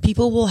fault.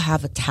 People will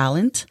have a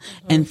talent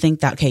and think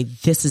that, okay,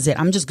 this is it.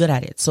 I'm just good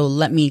at it.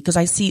 So because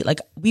I see, like,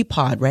 we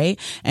pod, right?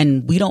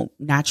 And we don't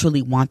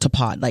naturally want to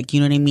pod. Like, you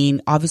know what I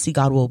mean? Obviously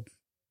God will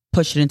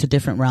push it into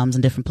different realms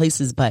and different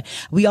places, but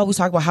we always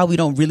talk about how we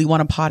don't really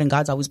want to pod and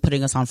God's always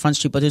putting us on Front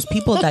Street. But there's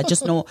people that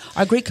just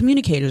are great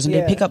communicators and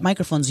they pick up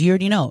microphones. You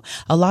already know.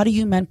 A lot of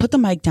you men, put the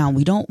mic down.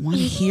 We don't want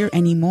to hear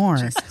anymore.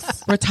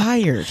 We're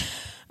tired.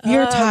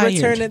 You're tired.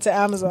 Return it to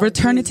Amazon.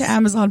 It to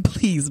Amazon,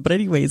 please. But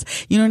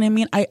anyways, you know what I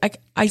mean?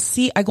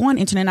 I go on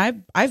internet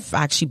and I've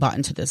actually bought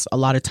into this a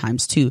lot of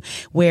times too,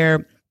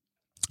 where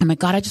I'm like,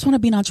 God, I just want to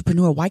be an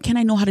entrepreneur. Why can't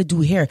I know how to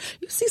do hair?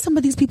 You see some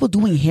of these people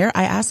doing hair.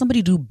 I asked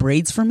somebody to do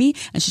braids for me,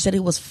 and she said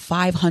it was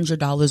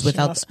 $500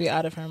 without. Must be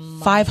out of her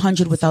mind.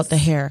 500 without the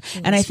hair.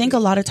 And I think a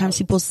lot of times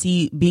people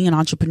see being an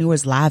entrepreneur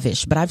as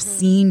lavish, but I've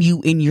seen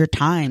you in your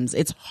times.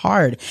 It's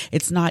hard.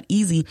 It's not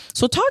easy.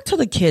 So talk to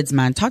the kids,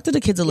 man. Talk to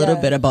the kids a little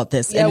bit about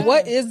this. Yeah, And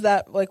what is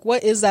that? Like,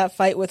 what is that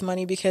fight with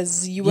money?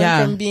 Because you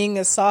went from being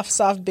a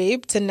soft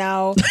babe to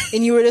now,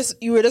 and you were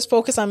just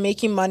focused on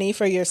making money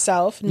for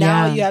yourself.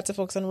 Now you have to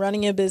focus on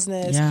running a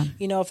business. Yeah.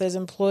 You know, if there's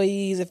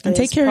employees, if there's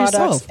take care of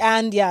products, yourself.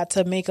 and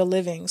to make a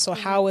living. So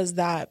how is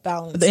that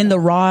balanced? in the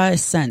raw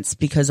sense,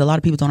 because a lot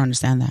of people don't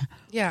understand that.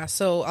 Yeah,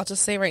 so I'll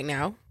just say right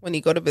now, when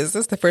you go to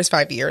business, the first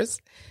 5 years,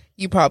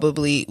 you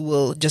probably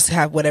will just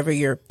have whatever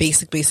your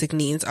basic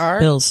needs are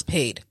Bills.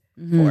 paid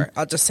for.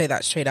 I'll just say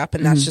that straight up,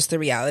 and that's just the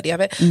reality of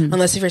it.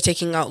 Unless if you're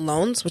taking out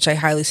loans, which I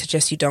highly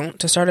suggest you don't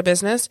to start a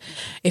business.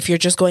 If you're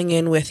just going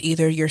in with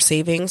either your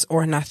savings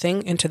or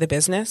nothing into the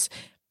business,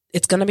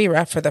 it's going to be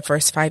rough for the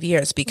first 5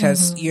 years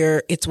because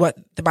it's what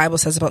the Bible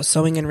says about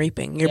sowing and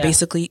reaping. You're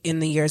basically in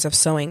the years of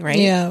sowing, right?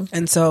 Yeah.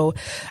 And so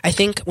I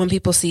think when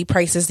people see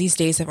prices these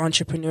days of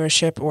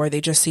entrepreneurship, or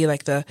they just see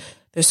like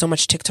there's so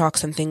much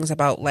TikToks and things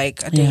about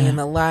like a day in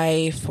the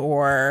life,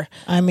 or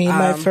I made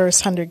my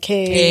first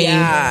 100K.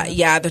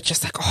 Yeah, they're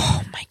just like,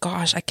 oh my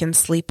gosh, I can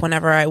sleep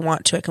whenever I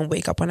want to. I can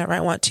wake up whenever I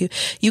want to.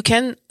 You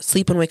can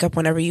sleep and wake up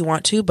whenever you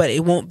want to, but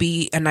it won't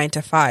be a 9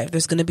 to 5.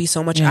 There's going to be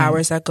so much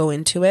hours that go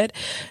into it.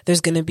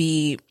 There's going to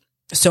be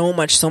so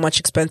much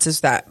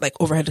expenses, that like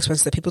overhead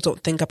expenses that people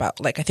don't think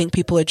about. Like, I think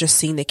people are just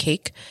seeing the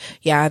cake.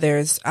 Yeah,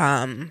 there's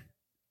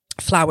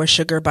flour,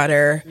 sugar,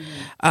 butter,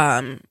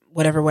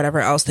 whatever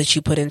else that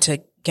you put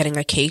into getting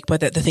a cake. But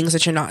the things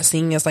that you're not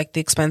seeing is like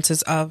the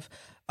expenses of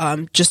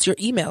just your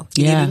email.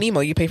 You need an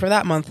email, you pay for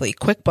that monthly.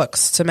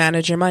 QuickBooks to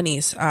manage your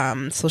monies.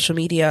 Social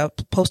media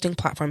posting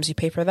platforms, you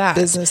pay for that.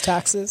 Business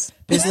taxes,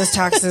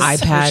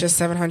 iPad, which is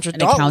 $700.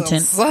 an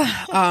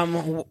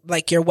accountant.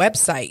 Like your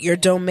website, your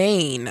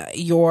domain,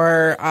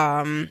 your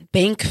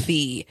bank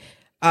fee,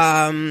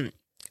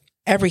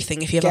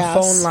 everything. If you have a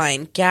phone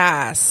line,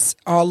 gas,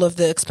 all of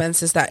the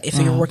expenses that if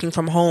you're working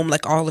from home,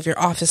 like all of your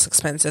office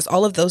expenses,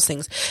 all of those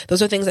things,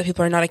 those are things that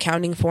people are not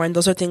accounting for, and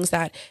those are things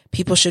that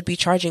people should be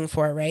charging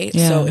for, right?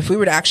 Yeah. So if we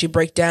were to actually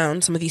break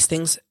down some of these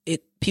things,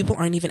 people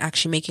aren't even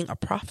actually making a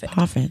profit,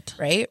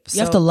 right? You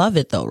have to love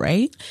it though,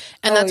 right?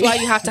 And that's why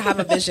you have to have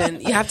a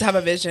vision. You have to have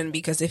a vision,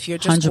 because if you're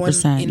just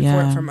going in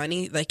for it for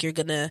money, like you're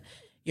gonna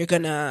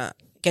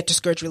get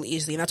discouraged really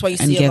easily. And that's why you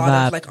see a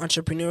lot of like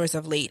entrepreneurs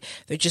of late,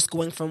 they're just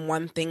going from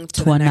one thing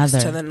to the next,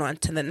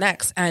 to the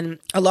next. And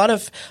a lot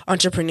of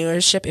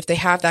entrepreneurship, if they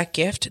have that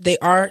gift, they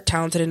are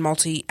talented in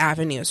multi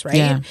avenues,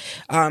 right?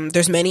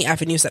 There's many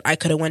avenues that I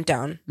could have went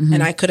down,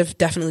 and I could have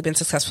definitely been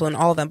successful in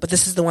all of them, but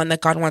this is the one that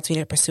God wants me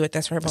to pursue at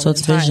this moment. So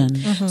it's vision.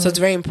 So it's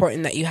very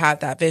important that you have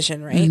that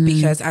vision, right?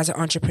 Because as an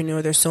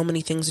entrepreneur, there's so many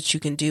things that you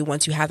can do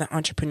once you have that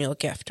entrepreneurial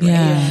gift,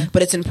 right?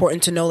 But it's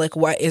important to know, like,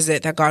 what is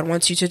it that God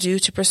wants you to do,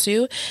 to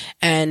pursue,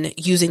 and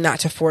using that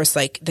to force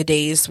like the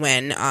days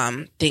when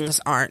things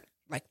aren't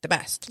like the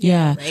best.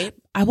 Right?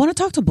 I want to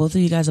talk to both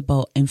of you guys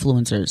about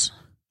influencers,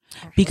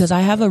 because I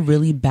have a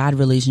really bad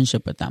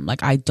relationship with them.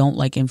 Like, I don't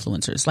like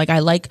influencers. Like, I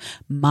like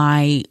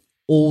my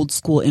old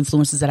school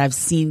influencers that I've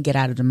seen get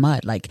out of the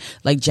mud, like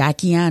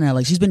Jackie Anna.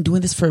 Like, she's been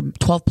doing this for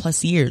 12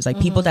 plus years.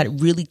 Like, people that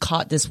really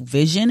caught this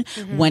vision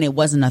when it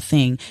wasn't a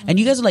thing. And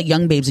you guys are like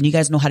young babes, and you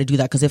guys know how to do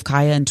that, because if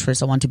Kaya and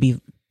Teresa want to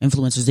be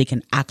influencers, they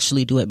can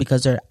actually do it,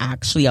 because they're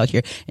actually out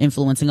here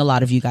influencing a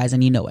lot of you guys,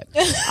 and you know it.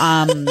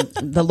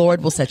 The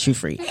Lord will set you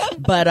free.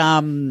 But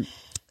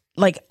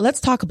like, let's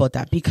talk about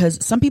that,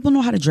 because some people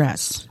know how to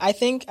dress. I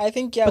think,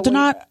 yeah. But they're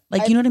not,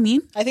 like, you know what I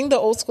mean? I think the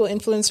old school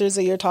influencers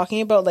that you're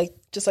talking about, like,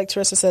 just like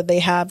Teresa said, they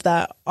have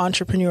that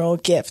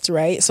entrepreneurial gift,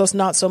 right? So it's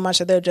not so much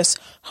that they're just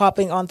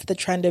hopping onto the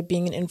trend of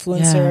being an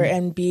influencer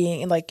and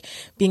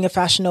being a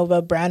Fashion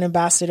Nova brand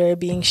ambassador,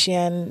 being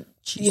Shein,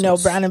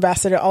 brand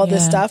ambassador, all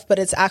this stuff. But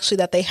it's actually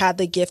that they had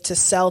the gift to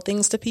sell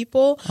things to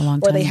people,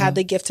 or they had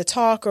the gift to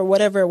talk, or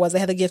whatever it was. They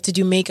had the gift to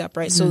do makeup,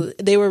 right? So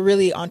they were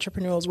really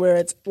entrepreneurs,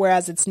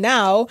 whereas it's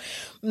now,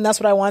 and that's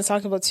what I want to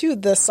talk about too,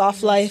 the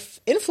soft life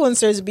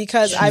influencers,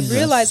 because I've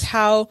realized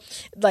how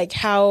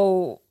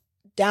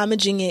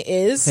damaging it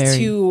is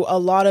to a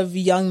lot of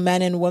young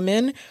men and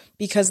women,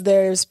 because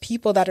there's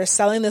people that are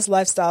selling this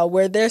lifestyle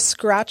where they're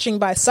scratching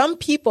by some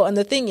people. And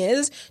the thing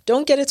is,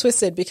 don't get it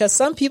twisted, because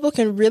some people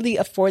can really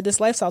afford this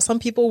lifestyle. Some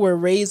people were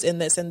raised in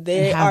this, and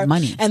they have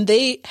money, and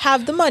they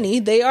have the money.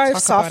 They are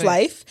soft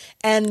life,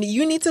 and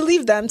you need to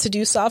leave them to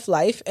do soft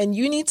life, and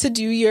you need to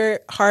do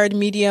your hard,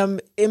 medium,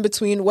 in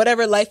between,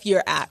 whatever life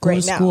you're at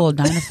right now. Go to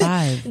school, 9 to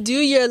 5. Do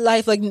your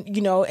life, like,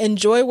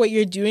 enjoy what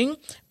you're doing,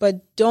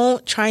 but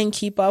don't try and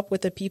keep up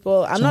with the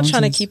people. I'm not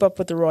trying to keep up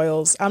with the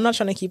royals. I'm not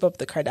trying to keep up with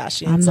the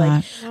Kardashians.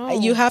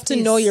 You have to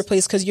know your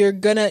place, because you're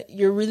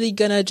really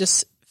gonna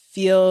just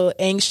feel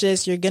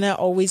anxious. You're going to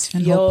always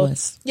And feel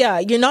hopeless. Yeah,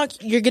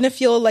 you're going to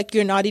feel like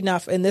you're not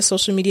enough in this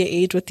social media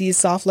age with these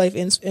soft life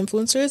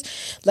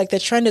influencers. Like the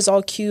trend is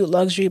all cute,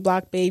 luxury,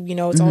 black babe, you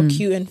know, it's all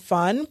cute and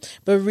fun,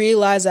 but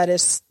realize that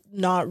it's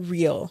not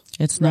real.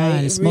 It's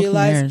not. It's smoke and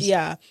mirrors.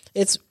 Yeah,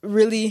 it's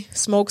really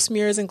smoke,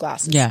 smears, and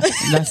glasses. Yeah,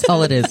 that's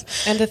all it is.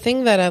 And the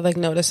thing that I like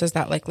notice is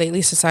that like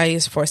lately society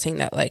is forcing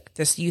that like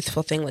this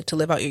youthful thing, like to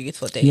live out your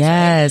youthful days.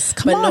 Yes, right?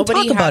 come but on,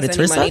 nobody talk about has it,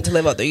 any Teresa. money to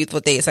live out their youthful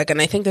days. Like,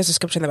 and I think there's a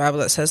scripture in the Bible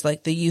that says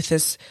like the youth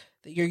is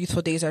your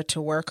youthful days are to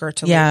work or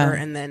to labor,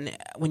 and then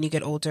when you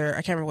get older,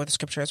 I can't remember what the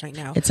scripture is right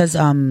now. It says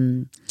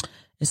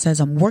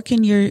work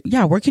in your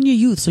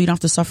youth so you don't have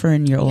to suffer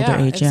in your older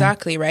age.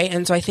 Exactly, right?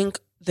 And so I think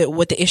that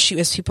what the issue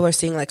is, people are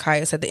seeing, like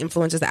Kaya said, the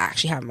influencers that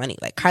actually have money.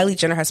 Like Kylie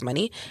Jenner has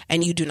money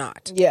and you do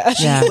not. Yeah.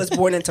 She was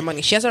born into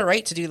money. She has a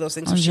right to do those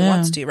things if she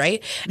wants to,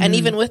 right? And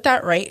even with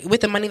that right,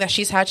 with the money that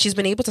she's had, she's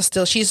been able to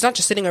still, she's not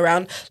just sitting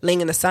around laying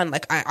in the sun.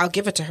 Like I'll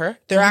give it to her.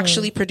 They're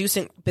actually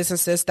producing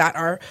businesses that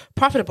are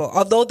profitable.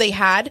 Although they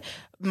had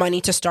money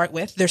to start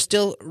with, they're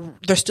still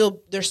building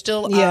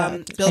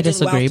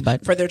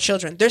wealth for their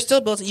children. They're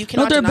still building. You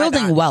cannot. No, they're deny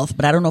building that. wealth,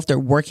 but I don't know if they're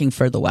working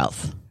for the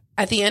wealth.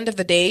 At the end of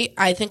the day,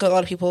 I think a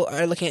lot of people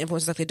are looking at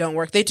influencers like they don't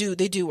work. They do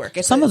work.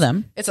 Some of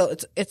them.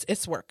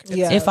 It's work.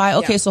 Yeah. If I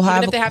so even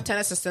have if they have 10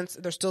 assistants,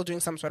 they're still doing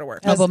some sort of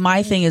work. no, but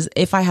my thing is,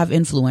 if I have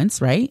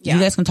influence, right? Yeah.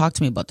 You guys can talk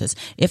to me about this.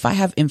 If I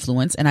have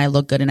influence and I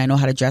look good and I know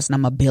how to dress and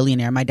I'm a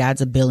billionaire, my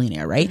dad's a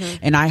billionaire, right?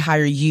 And I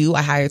hire you,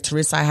 I hire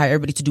Teresa, I hire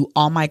everybody to do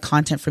all my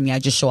content for me. I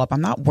just show up.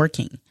 I'm not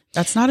working.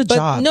 That's not a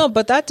job. No,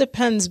 but that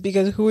depends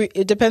because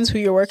it depends who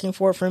you're working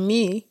for. For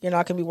me, you're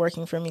not going to be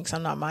working for me because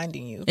I'm not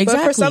minding you. Exactly.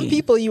 But for some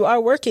people, you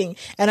are working,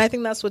 and I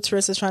think that's what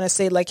Teresa's trying to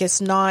say. Like it's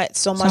not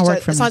so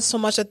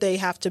much that they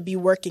have to be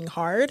working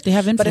hard. They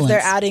have influence. But if they're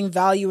adding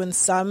value in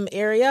some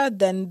area,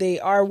 then they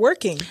are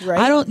working.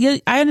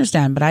 Right? I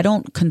understand, but I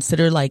don't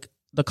consider like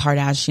the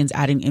Kardashians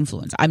adding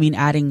influence. I mean,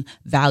 adding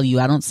value.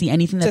 I don't see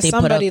anything that they put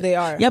up. To somebody they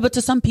are. Yeah, but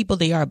to some people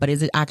they are. But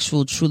is it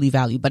actual, truly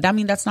value? But I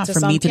mean, that's not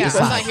for me to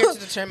decide. I'm not here to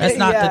determine. That's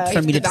not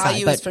for me to decide. The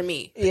value is for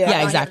me.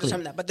 Yeah, exactly.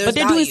 But they're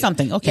doing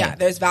something. Okay. Yeah,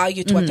 there's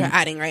value to what they're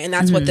adding, right? And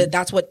that's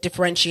that's what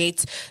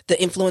differentiates the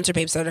influencer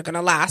babes that are going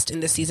to last in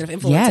this season of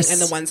influencing and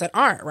the ones that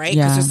aren't, right?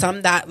 Because there's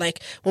some that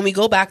like when we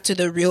go back to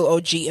the real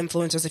OG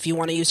influencers, if you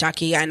want to use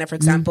Jackie Aina for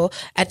example,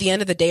 at the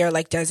end of the day, or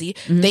like Desi,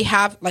 they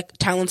have like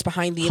talents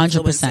behind the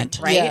influencing,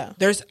 100%. right? Yeah.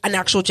 There's an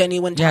actual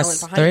genuine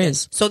talent behind there it.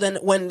 is. So then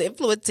when the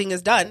influencing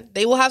is done,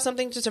 they will have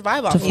something to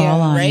survive off of,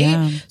 fall on, right?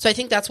 yeah. So I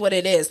think that's what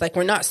it is. Like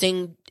we're not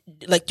saying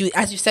like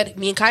as you said,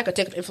 me and Kai could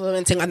take up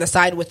influencing on the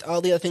side with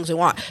all the other things we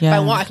want. If I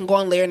want, I can go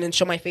on Layer and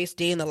show my face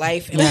day in the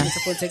life and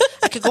influencing.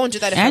 I could go and do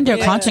that. And they're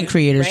content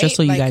creators, right? just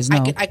so you like, guys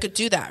know. I could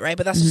do that, right?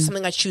 But that's just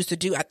something I choose to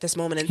do at this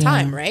moment in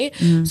time, right?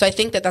 So I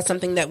think that's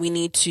something that we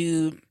need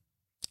to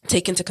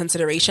take into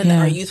consideration that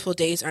our youthful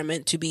days are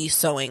meant to be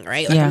sowing,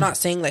 right? Like I'm not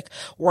saying like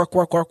work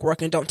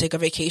and don't take a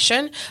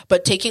vacation,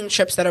 but taking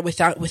trips that are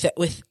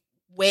with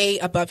way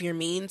above your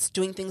means,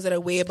 doing things that are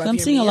way above your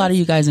means. I'm seeing a lot of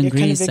you guys in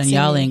Greece and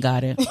y'all ain't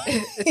got it.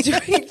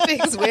 Doing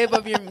things way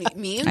above your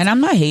means. And I'm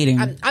not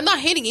hating. I'm not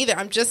hating either.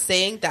 I'm just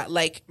saying that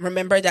like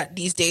remember that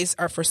these days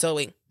are for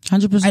sowing.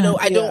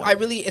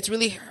 100%. It's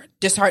really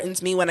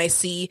disheartens me when I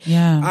see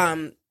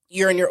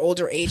you're in your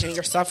older age and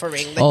you're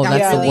suffering. Like,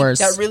 that's the worst.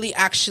 That really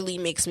actually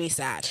makes me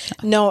sad.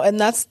 No, and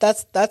that's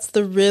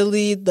the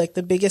really like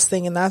the biggest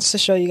thing, and that's to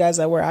show you guys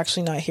that we're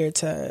actually not here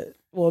to.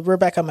 Well,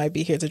 Rebecca might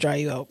be here to dry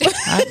you out.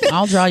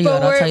 I'll draw you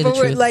out. I'll tell you the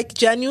truth. Like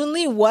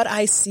genuinely, what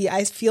I see,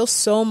 I feel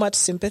so much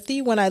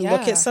sympathy when I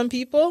look at some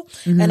people,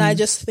 and I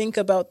just think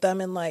about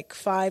them in like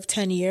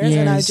 5-10 years,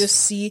 and I just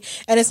see.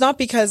 And it's not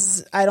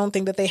because I don't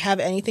think that they have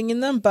anything in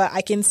them, but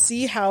I can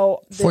see how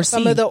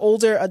some of the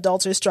older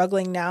adults are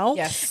struggling now.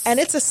 Yes, and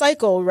it's a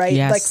cycle, right?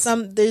 Yes.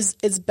 Like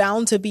it's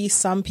bound to be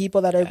some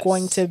people that are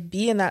going to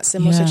be in that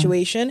similar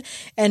situation,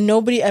 and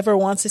nobody ever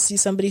wants to see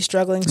somebody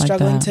struggling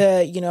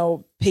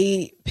to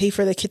pay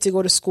for the kid to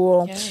go to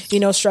school,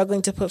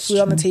 struggling to put food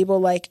on the table.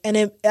 Like,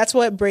 and that's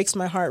what breaks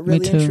my heart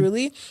really and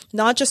truly.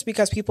 Not just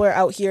because people are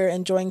out here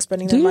enjoying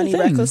spending their money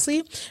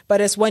recklessly,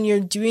 but it's when you're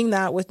doing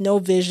that with no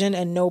vision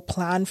and no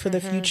plan for the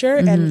future.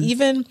 And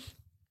even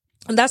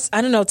that's,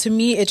 I don't know, to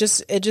me,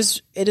 it's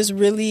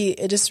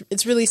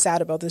really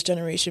sad about this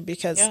generation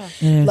because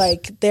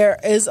like there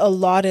is a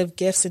lot of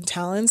gifts and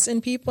talents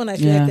in people. And I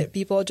feel like that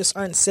people just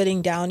aren't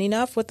sitting down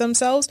enough with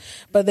themselves,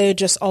 but they're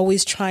just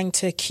always trying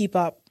to keep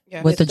up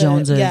with the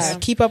Joneses. Yeah,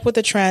 keep up with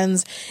the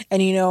trends. And,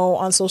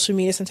 on social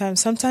media,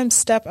 sometimes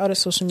step out of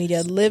social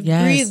media, live,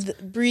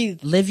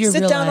 breathe, live your sit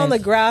real down life. On the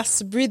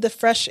grass, breathe the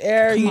fresh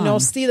air,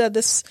 see that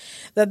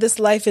this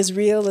life is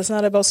real. It's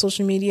not about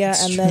social media.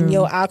 It's then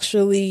you'll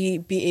actually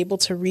be able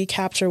to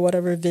recapture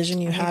whatever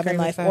vision you have in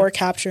life or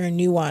capture a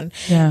new one.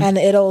 Yeah. And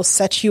it'll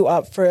set you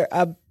up for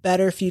a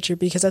better future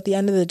because at the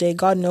end of the day,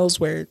 God knows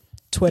where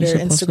Twitter, You're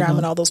supposed to Instagram, go.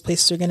 and all those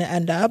places you're going to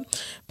end up,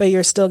 but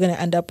you're still going to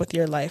end up with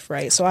your life,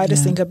 right? So I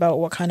just think about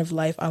what kind of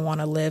life I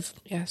want to live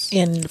Yes.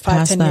 in 5-10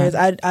 Past years.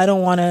 that. I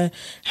don't want to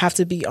have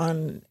to be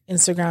on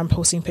Instagram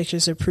posting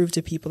pictures to prove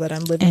to people that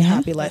I'm living a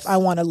happy life. I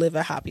want to live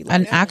a happy life.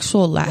 An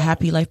actual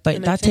happy life,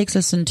 but that takes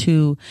us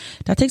into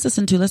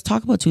let's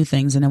talk about two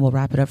things and then we'll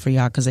wrap it up for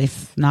y'all, because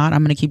if not,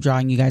 I'm gonna keep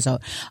drawing you guys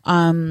out.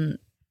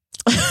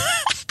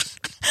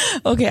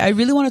 Okay, I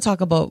really want to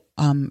talk about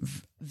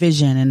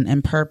vision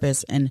and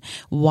purpose and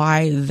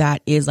why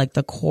that is like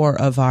the core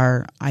of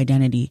our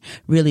identity,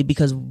 really,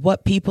 because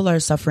what people are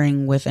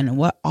suffering with and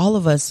what a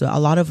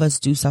lot of us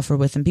do suffer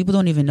with, and people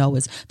don't even know,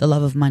 is the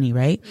love of money,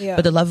 right? Yeah.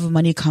 But the love of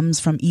money comes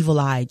from evil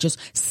eye, just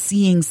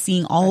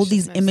seeing all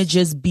these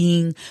images,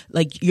 being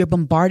like, you're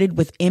bombarded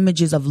with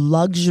images of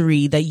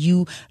luxury that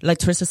you, like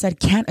Teresa said,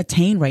 can't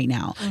attain right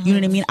now. You know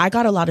what I mean? I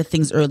got a lot of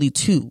things early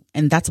too,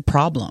 and that's a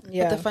problem.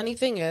 Yeah. But the funny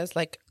thing is,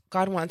 like,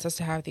 God wants us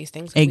to have these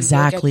things.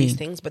 Exactly. We will get these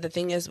things, but the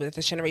thing is, with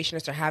this generation,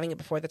 is they're having it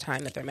before the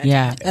time that they're meant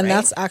Yeah. to have it, And right?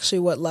 that's actually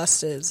what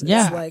lust is. It's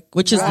Yeah. like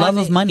Which is love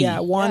of money.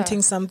 Yeah,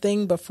 wanting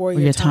something before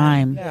Your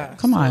time. Yeah.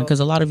 Come on, So- because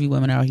a lot of you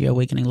women are out here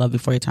awakening love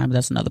before your time, but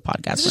that's another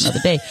podcast for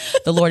another day.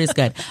 The Lord is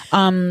good.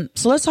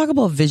 So let's talk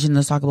about vision.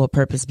 Let's talk about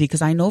purpose,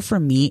 because I know for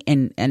me,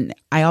 and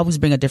I always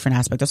bring a different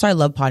aspect. That's why I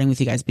love potting with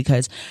you guys,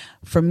 because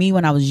for me,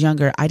 when I was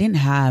younger, I didn't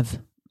have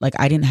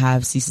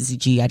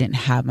CCCG. I didn't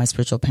have my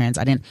spiritual parents.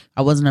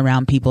 I wasn't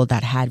around people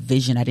that had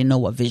vision. I didn't know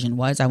what vision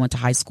was. I went to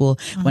high school,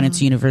 went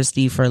into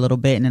university for a little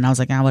bit, and then I was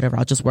like, whatever,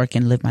 I'll just work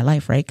and live my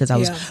life, right? Because I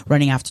was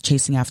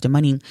chasing after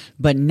money.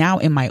 But now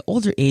in my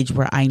older age,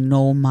 where I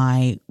know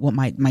what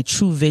my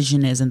true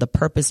vision is and the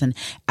purpose and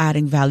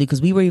adding value,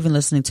 because we were even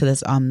listening to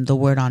this, the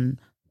word on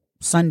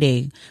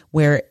Sunday,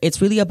 where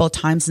it's really about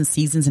times and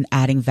seasons and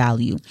adding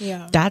value.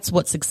 Yeah. That's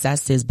what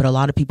success is, but a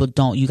lot of people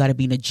don't. You got to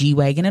be in a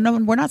G-Wagon.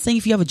 And we're not saying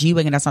if you have a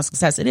G-Wagon, that's not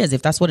success. It is.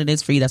 If that's what it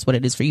is for you, that's what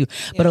it is for you.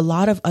 Yeah. But a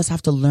lot of us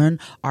have to learn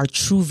our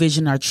true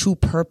vision, our true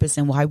purpose,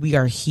 and why we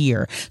are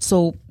here.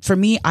 So for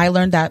me, I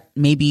learned that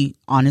maybe,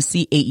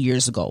 honestly, 8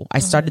 years ago. I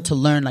started to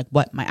learn like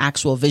what my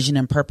actual vision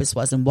and purpose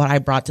was and what I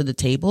brought to the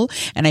table.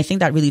 And I think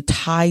that really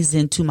ties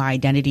into my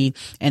identity,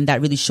 and that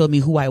really showed me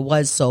who I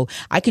was. So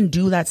I can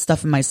do that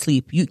stuff in my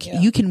sleep.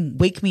 You can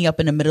wake me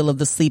up in the middle of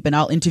the sleep and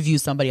I'll interview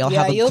somebody. I'll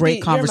have a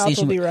great conversation. Your mouth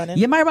will be running.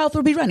 Yeah, my mouth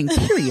will be running,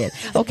 period.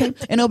 Okay.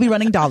 And it'll be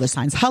running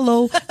 $signs.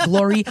 Hello,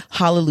 glory,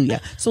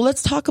 hallelujah. So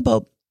let's talk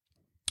about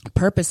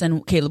purpose. And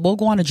okay, we'll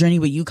go on a journey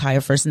with you,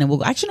 Kaya, first, and then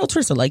we'll actually, no,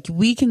 Teresa, like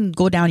we can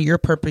go down your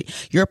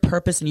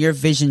purpose and your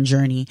vision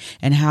journey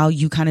and how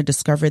you kind of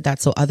discovered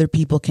that, so other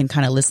people can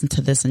kind of listen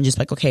to this and just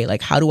like, okay,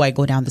 like how do I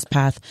go down this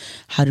path?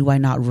 How do I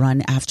not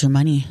run after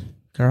money,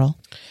 girl?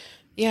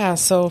 Yeah,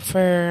 so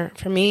for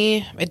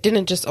me, it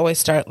didn't just always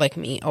start like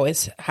me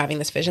always having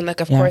this vision. Like,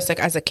 of course, like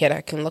as a kid,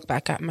 I can look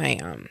back at my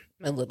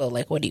my little,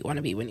 like, what do you want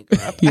to be when you grow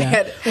up?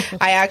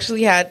 I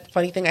actually had,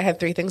 funny thing, I had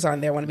 3 things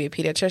on there. I want to be a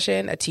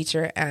pediatrician, a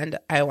teacher, and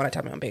I want to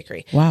have my own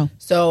bakery. Wow.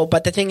 So,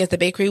 but the thing is, the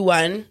bakery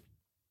one,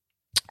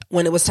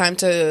 when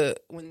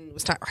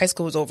high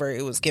school was over,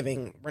 it was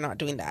giving, we're not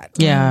doing that.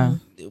 Yeah.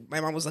 My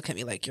mom was looking at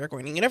me like, you're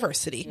going to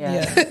university.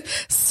 Yeah.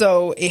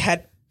 So it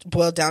had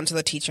boiled down to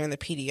the teacher and the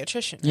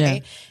pediatrician,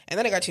 right? And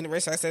then I got to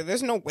university. I said,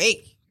 "There's no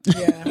way."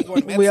 Yeah,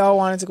 we all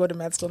wanted to go to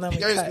med school. Then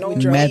There's no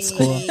med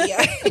school.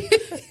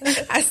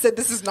 I said,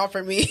 "This is not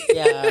for me."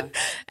 Yeah.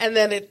 And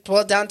then it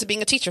boiled down to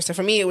being a teacher. So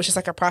for me, it was just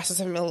like a process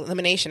of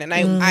elimination. And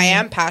I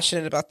am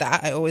passionate about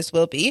that. I always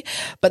will be.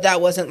 But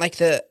that wasn't like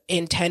the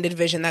intended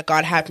vision that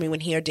God had me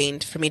when He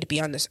ordained for me to be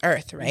on this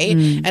earth, right?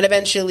 And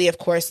eventually, of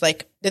course,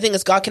 like, the thing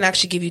is, God can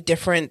actually give you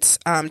different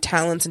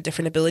talents and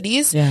different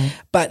abilities. Yeah.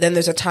 But then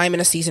there's a time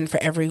and a season for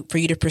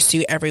you to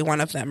pursue every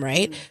one of them,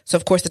 right? So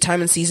of course, the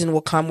time and season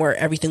will come where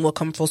everything will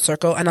come full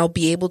circle, and I'll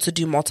be able to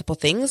do multiple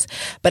things.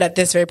 But at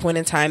this very point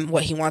in time,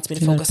 what He wants me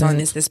to focus on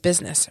is this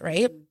business,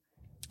 right?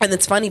 And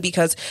it's funny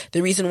because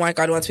the reason why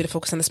God wants me to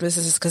focus on this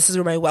business is because this is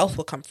where my wealth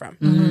will come from,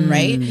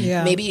 right?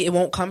 Yeah. Maybe it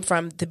won't come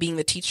from being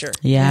the teacher.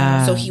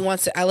 Yeah. So He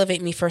wants to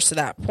elevate me first to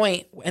that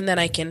point, and then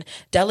I can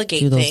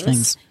delegate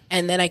things.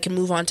 And then I can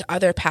move on to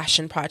other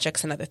passion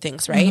projects and other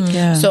things, right?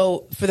 Yeah.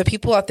 So for the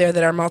people out there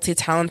that are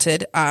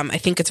multi-talented, I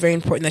think it's very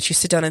important that you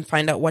sit down and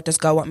find out, what does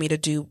God want me to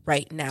do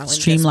right now in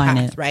Streamline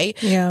this path, it.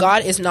 right? Yeah.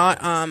 God is not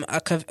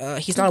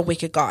He's not a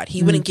wicked God.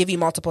 He wouldn't give you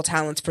multiple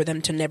talents for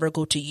them to never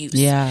go to use.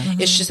 Yeah.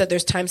 It's just that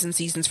there's times and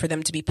seasons for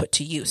them to be put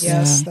to use.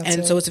 Yes, that's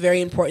And it. so it's very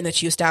important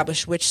that you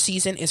establish which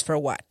season is for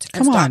what.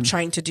 And Come stop on.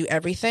 trying to do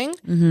everything,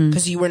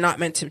 because you were not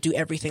meant to do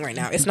everything right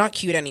now. It's not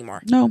cute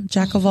anymore. No,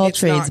 jack of all It's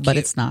trades, not but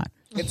cute. it's not.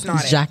 It's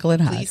not. Jacqueline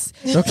Hyde. Please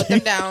put them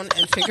down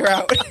and figure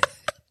out.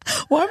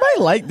 Why am I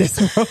like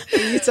this, bro?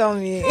 You tell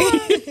me.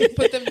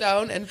 Put them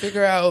down and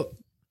figure out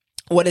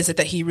what is it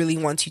that He really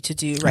wants you to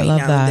do right love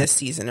now that. in this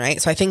season,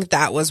 right? So I think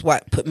that was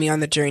what put me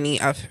on the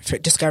journey of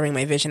discovering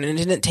my vision. And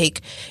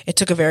it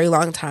took a very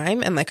long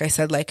time. And like I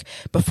said, like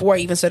before I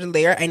even started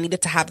Layer, I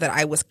needed to have that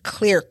I was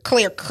clear.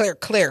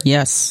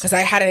 Yes. Because I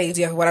had an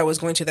idea of what I was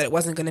going to, that it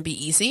wasn't going to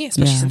be easy,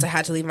 especially since I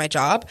had to leave my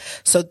job.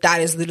 So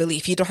that is literally,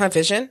 if you don't have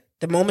vision,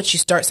 the moment you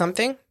start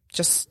something,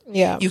 just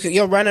Yeah.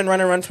 you'll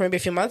run for maybe a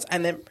few months,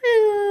 and then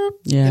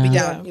you'll be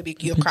down.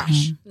 You'll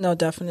crash. No,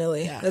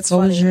 definitely. That's What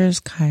funny. was yours,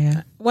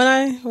 Kaya? When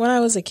I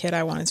was a kid,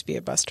 I wanted to be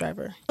a bus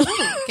driver.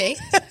 Okay.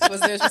 Was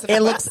there a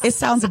specific It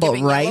sounds about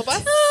Giving right. yellow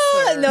bus,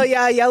 or- No,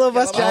 yeah, yellow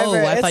bus Yellow bus.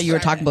 driver. Oh, I It's thought you were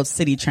fine. talking about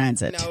city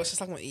transit. No, it's just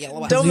talking about yellow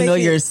bus. Don't You make know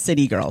me- you're a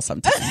city girl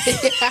sometimes.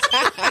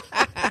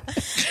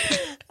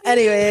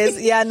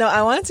 Anyways, yeah, no,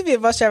 I wanted to be a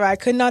bus driver. I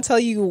could not tell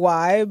you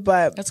why,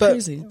 but That's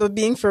crazy. But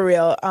being for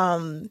real,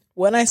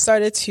 when I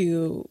started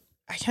to,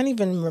 I can't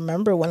even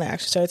remember when I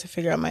actually started to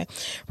figure out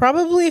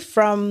probably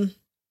from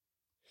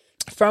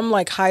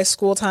like high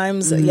school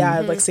times. Yeah,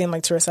 like same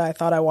like Teresa, I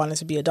thought I wanted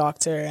to be a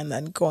doctor, and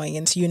then going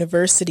into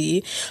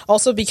university.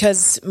 Also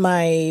because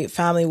my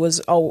family was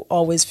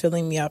always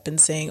filling me up and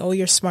saying, "Oh,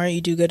 you're smart,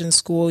 you do good in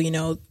school. You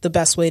know, the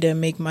best way to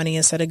make money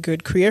and set a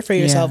good career for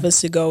yourself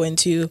is to go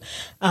into,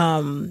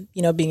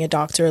 being a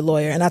doctor, a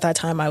lawyer." And at that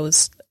time, I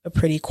was a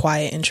pretty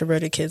quiet,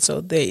 introverted kid, so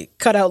they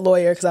cut out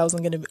lawyer because I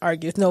wasn't going to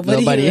argue with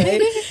nobody.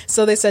 Right?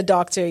 So they said,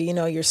 "Doctor, you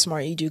know, you're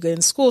smart, you do good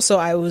in school." So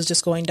I was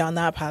just going down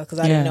that path because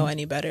I didn't know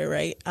any better,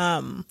 right?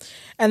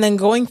 And then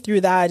going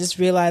through that, I just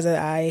realized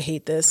that I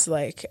hate this.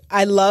 Like,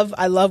 I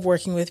love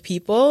working with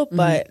people,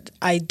 but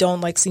I don't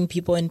like seeing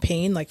people in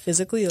pain, like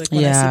physically. Like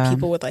when I see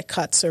people with like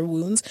cuts or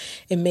wounds,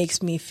 it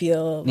makes me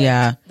feel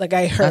like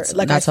I hurt.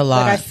 That's a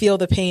lot. Like I feel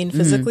the pain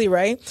physically,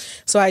 right?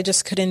 So I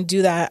just couldn't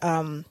do that.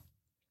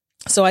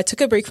 So I took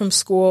a break from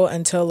school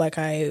until like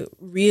I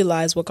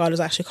realized what God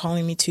was actually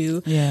calling me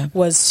to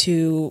was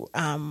to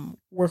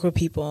work with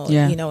people,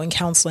 you know, in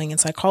counseling and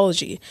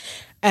psychology.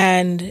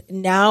 And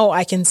now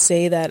I can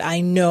say that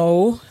I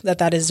know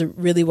that is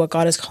really what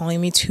God is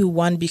calling me to.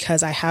 One,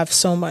 because I have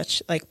so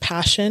much like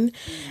passion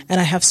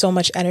and I have so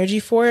much energy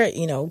for it.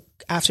 You know,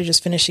 after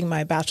just finishing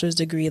my bachelor's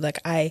degree, like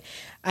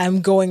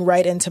I'm going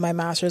right into my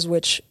master's,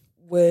 which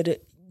would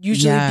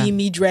usually be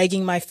me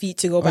dragging my feet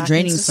to go back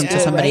draining into some school,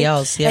 to somebody right?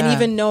 else. And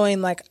even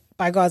knowing like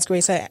by God's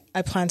grace, I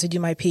plan to do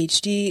my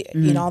PhD,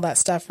 you know, all that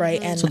stuff, right?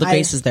 And So the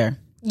grace is there.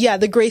 Yeah,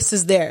 the grace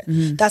is there.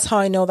 That's how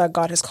I know that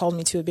God has called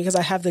me to it, because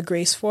I have the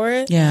grace for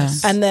it.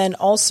 Yes. And then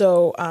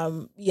also,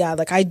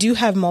 like I do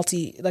have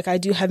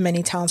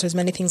many talents. There's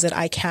many things that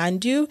I can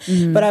do,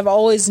 but I've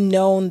always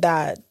known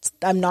that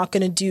I'm not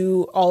going to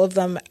do all of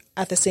them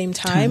at the same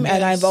time.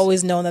 And I've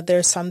always known that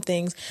there's some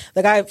things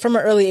like from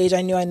an early age,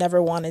 I knew I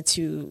never wanted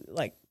to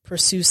like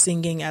pursue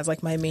singing as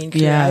like my main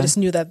career. I just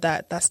knew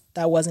that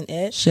wasn't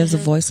it. She has the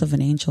voice of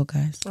an angel,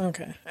 guys.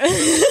 Okay.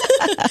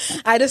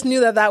 I just knew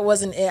that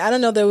wasn't it. I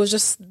don't know. There was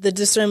just the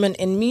discernment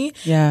in me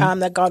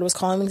that God was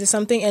calling me to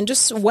something. And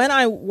just when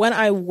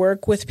I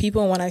work with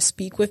people and when I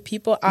speak with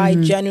people, I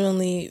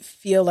genuinely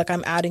feel like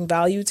I'm adding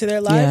value to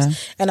their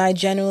lives. And I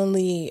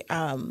genuinely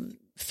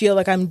feel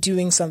like I'm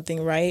doing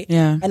something right.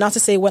 And not to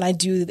say when I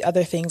do the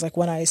other things, like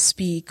when I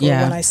speak or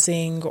when I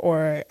sing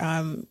or,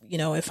 you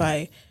know, if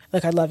I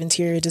love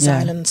interior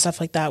design and stuff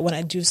like that. When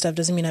I do stuff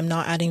doesn't mean I'm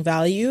not adding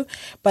value,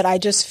 but I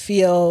just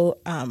feel,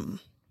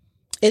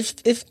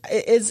 it's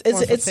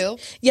fulfilled?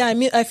 I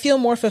mean, I feel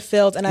more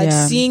fulfilled, and I'm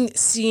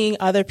seeing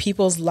other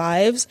people's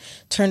lives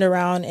turned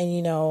around, and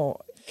you know,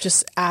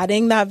 just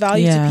adding that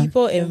value to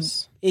people.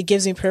 It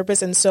gives me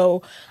purpose. And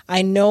so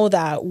I know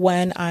that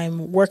when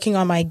I'm working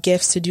on my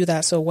gifts to do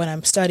that, so when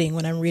I'm studying,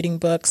 when I'm reading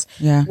books,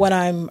 when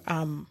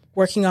I'm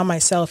working on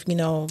myself, you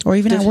know, or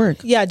even at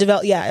work.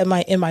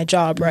 In my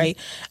job, right?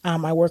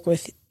 I work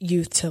with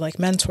youth to like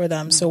mentor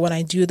them. So when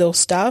I do those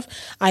stuff,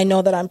 I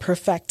know that I'm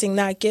perfecting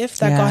that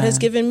gift that God has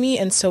given me.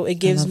 And so it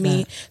gives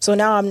me, so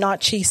now I'm not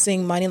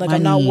chasing money. Like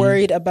I'm not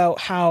worried about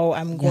how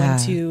I'm going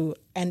to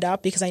end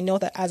up, because I know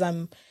that as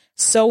I'm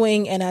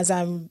sowing and as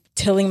I'm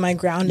tilling my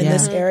ground in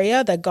this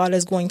area, that God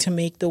is going to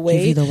make the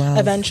way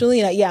eventually.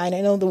 And and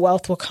I know the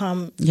wealth will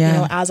come, you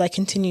know, as I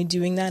continue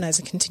doing that and as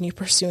I continue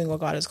pursuing what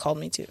God has called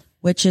me to.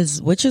 Which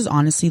is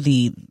honestly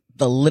the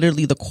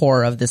literally the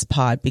core of this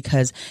pod,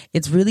 because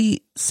it's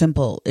really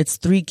simple. It's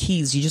 3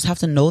 keys. You just have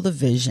to know the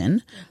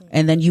vision,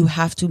 and then you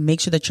have to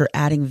make sure that you're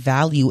adding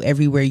value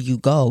everywhere you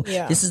go.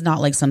 This is not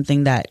like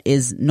something that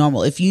is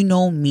normal. If you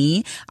know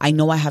me, I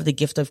know I have the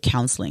gift of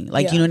counseling.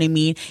 Like, you know what I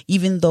mean?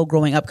 Even though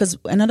growing up, because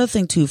another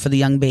thing too, for the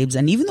young babes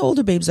and even the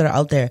older babes that are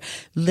out there,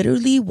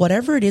 literally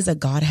whatever it is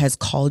that God has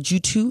called you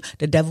to,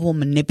 the devil will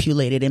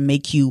manipulate it and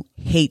make you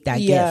hate that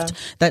gift.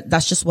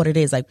 That's just what it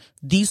is. Like,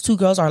 these 2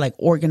 girls are like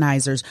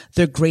organizers.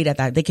 They're great at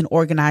that. They can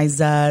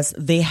organize us.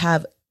 They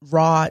have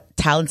raw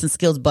talents and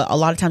skills, but a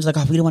lot of times like,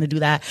 oh, we don't want to do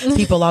that.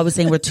 People always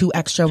saying we're too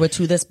extra, we're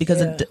too this,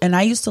 because and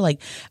I used to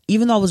like,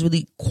 even though I was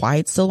really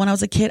quiet still when I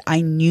was a kid,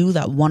 I knew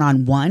that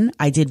one-on-one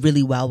I did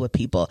really well with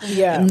people.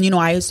 And, you know,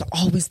 I used to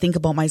always think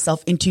about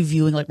myself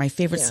interviewing like my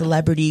favorite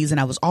celebrities, and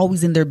I was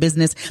always in their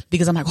business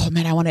because I'm like, oh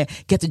man, I want to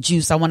get the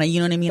juice. I want to, you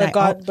know what I mean?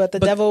 But the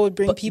devil would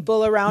bring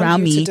people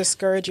around you to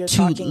discourage your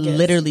talking gifts.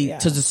 Literally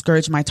to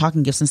discourage my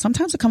talking gifts. And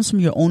sometimes it comes from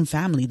your own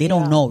family. They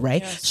don't know,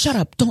 right? Shut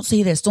up. Don't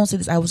say this. Don't say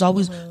this. I was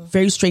always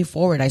very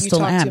straightforward. I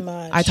still am.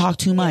 I talk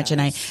too much,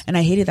 and I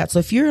hated that. So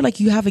if you're like,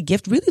 you have a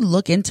gift, really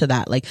look into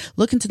that. Like,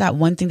 look into that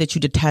one thing that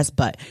you detest,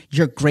 but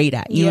you're great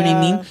at. You know what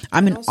I mean?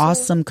 I'm an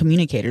awesome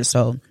communicator.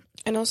 So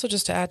And also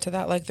just to add to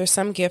that, like there's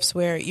some gifts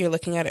where you're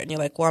looking at it and you're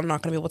like, well, I'm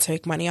not going to be able to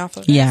make money off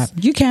of this. Yeah,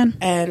 you can.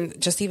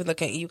 And just even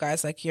looking at you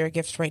guys, like your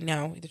gift right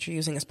now that you're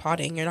using is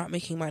potting. You're not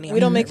making money. We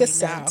don't make a right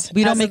cent.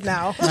 We don't make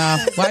now.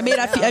 No. Well, I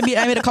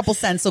made a couple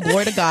cents. So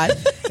glory to God.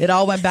 It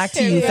all went back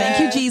to you. Thank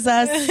you,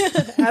 Jesus.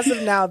 As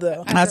of now,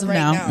 though. As of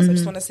now. So I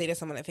just want to say to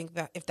someone, I think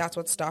that if that's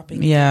what's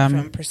stopping you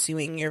from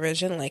pursuing your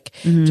vision, like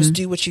just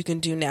do what you can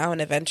do now, and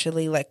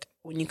eventually, like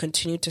when you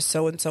continue to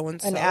sow and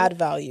add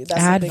value. That's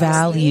add the biggest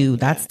value. thing.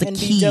 That's the and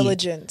key. Be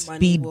diligent.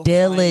 Be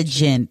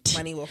diligent.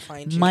 Money will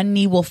find you.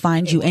 Money will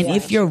find you. And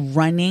if you're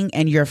running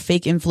and you're a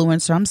fake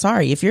influencer, I'm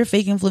sorry. If you're a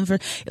fake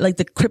influencer, like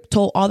the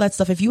crypto, all that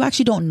stuff, if you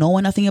actually don't know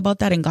nothing about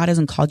that and God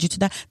hasn't called you to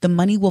that, the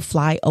money will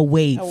fly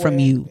away from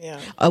you. Yeah.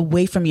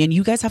 Away from you. And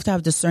you guys have to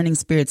have discerning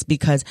spirits,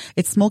 because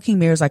it's smoking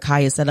mirrors, like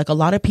Kaya said. Like a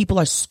lot of people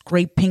are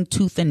scraping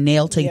tooth and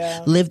nail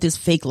to live this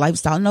fake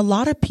lifestyle. And a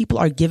lot of people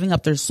are giving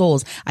up their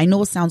souls. I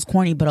know it sounds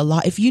corny, but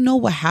if you know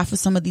what half of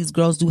some of these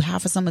girls do,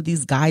 half of some of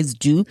these guys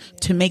do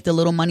to make the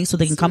little money so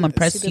they can come and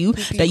press you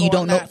that you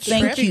don't know.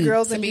 Thank you.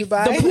 Girls in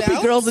Dubai. The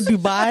poopy girls in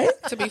Dubai.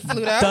 To be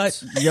flued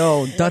out.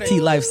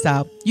 Dirty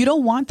lifestyle. You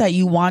don't want that.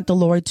 You want the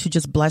Lord to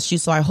just bless you.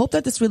 So I hope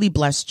that this really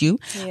blessed you.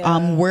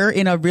 Yeah. We're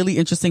in a really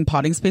interesting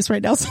potting space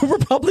right now, so we're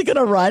probably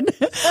gonna run.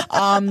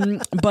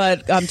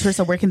 But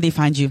Teresa, where can they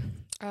find you?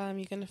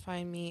 You can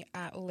find me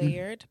at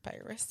Layered by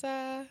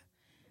Rissa.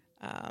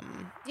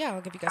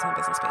 I'll give you guys my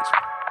business page.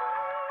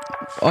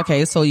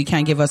 Okay, so you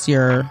can't give us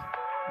your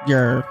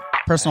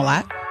personal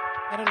at?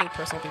 I don't need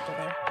personal people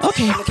there.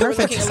 Okay,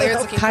 perfect.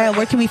 Kaya,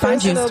 where can we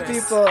find you? Personal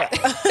people.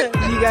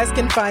 You guys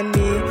can find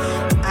me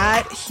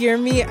at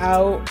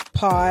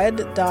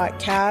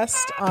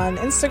hearmeoutpod.cast on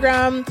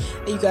Instagram.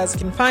 You guys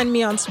can find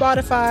me on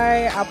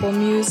Spotify, Apple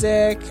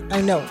Music,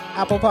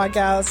 Apple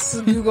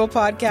Podcasts, Google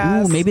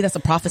Podcasts. Ooh, maybe that's a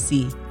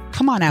prophecy.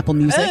 Come on, Apple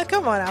Music.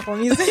 Come on, Apple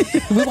Music.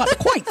 We want the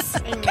coins.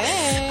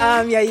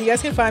 You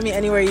guys can find me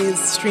anywhere you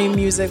stream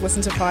music,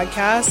 listen to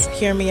podcasts,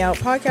 Hear Me Out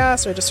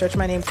Podcast, or just search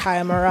my name,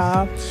 Kaya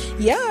Mara.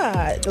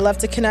 I'd love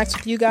to connect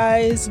with you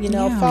guys.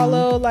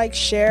 Follow, like,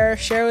 share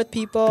with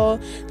people.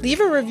 Leave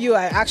a review.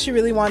 I actually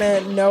really want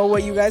to know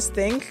what you guys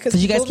think.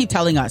 Because you guys keep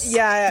telling us.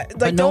 Yeah. Like,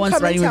 but no don't one's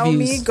come and writing tell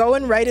reviews. me. Go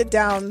and write it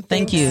down.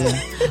 Thank you.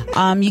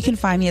 You can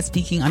find me at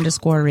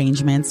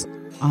speaking_arrangements.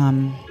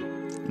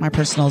 My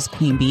personal is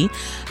Queen Bee.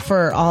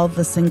 For all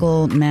the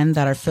single men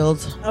that are filled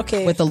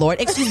with the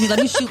Lord. Excuse me, let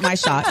me shoot my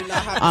shot. Do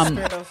not have the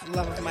spirit of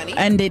love of money.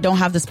 And they don't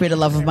have the spirit of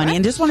love of money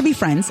and just want to be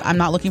friends. I'm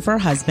not looking for a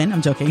husband.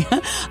 I'm joking.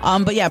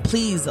 But yeah,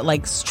 please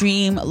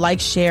stream,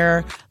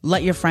 share,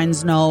 let your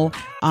friends know.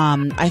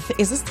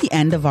 Is this the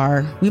end of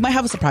we might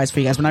have a surprise for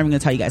you guys. We're not even going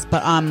to tell you guys,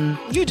 but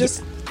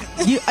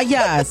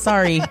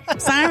sorry.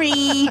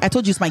 I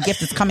told you it's my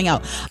gift. It's coming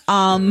out.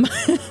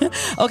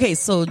 Okay.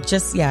 So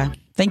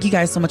thank you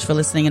guys so much for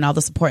listening and all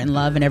the support and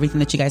love and everything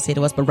that you guys say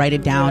to us, but write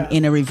it down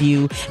in a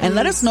review and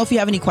let us know if you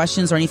have any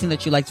questions or anything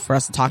that you'd like for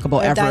us to talk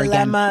about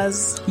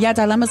dilemmas. Again. Yeah,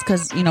 dilemmas,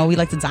 because, we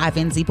like to dive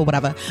in deep or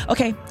whatever.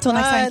 Okay, till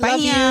next time. Bye.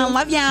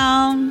 Love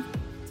y'all.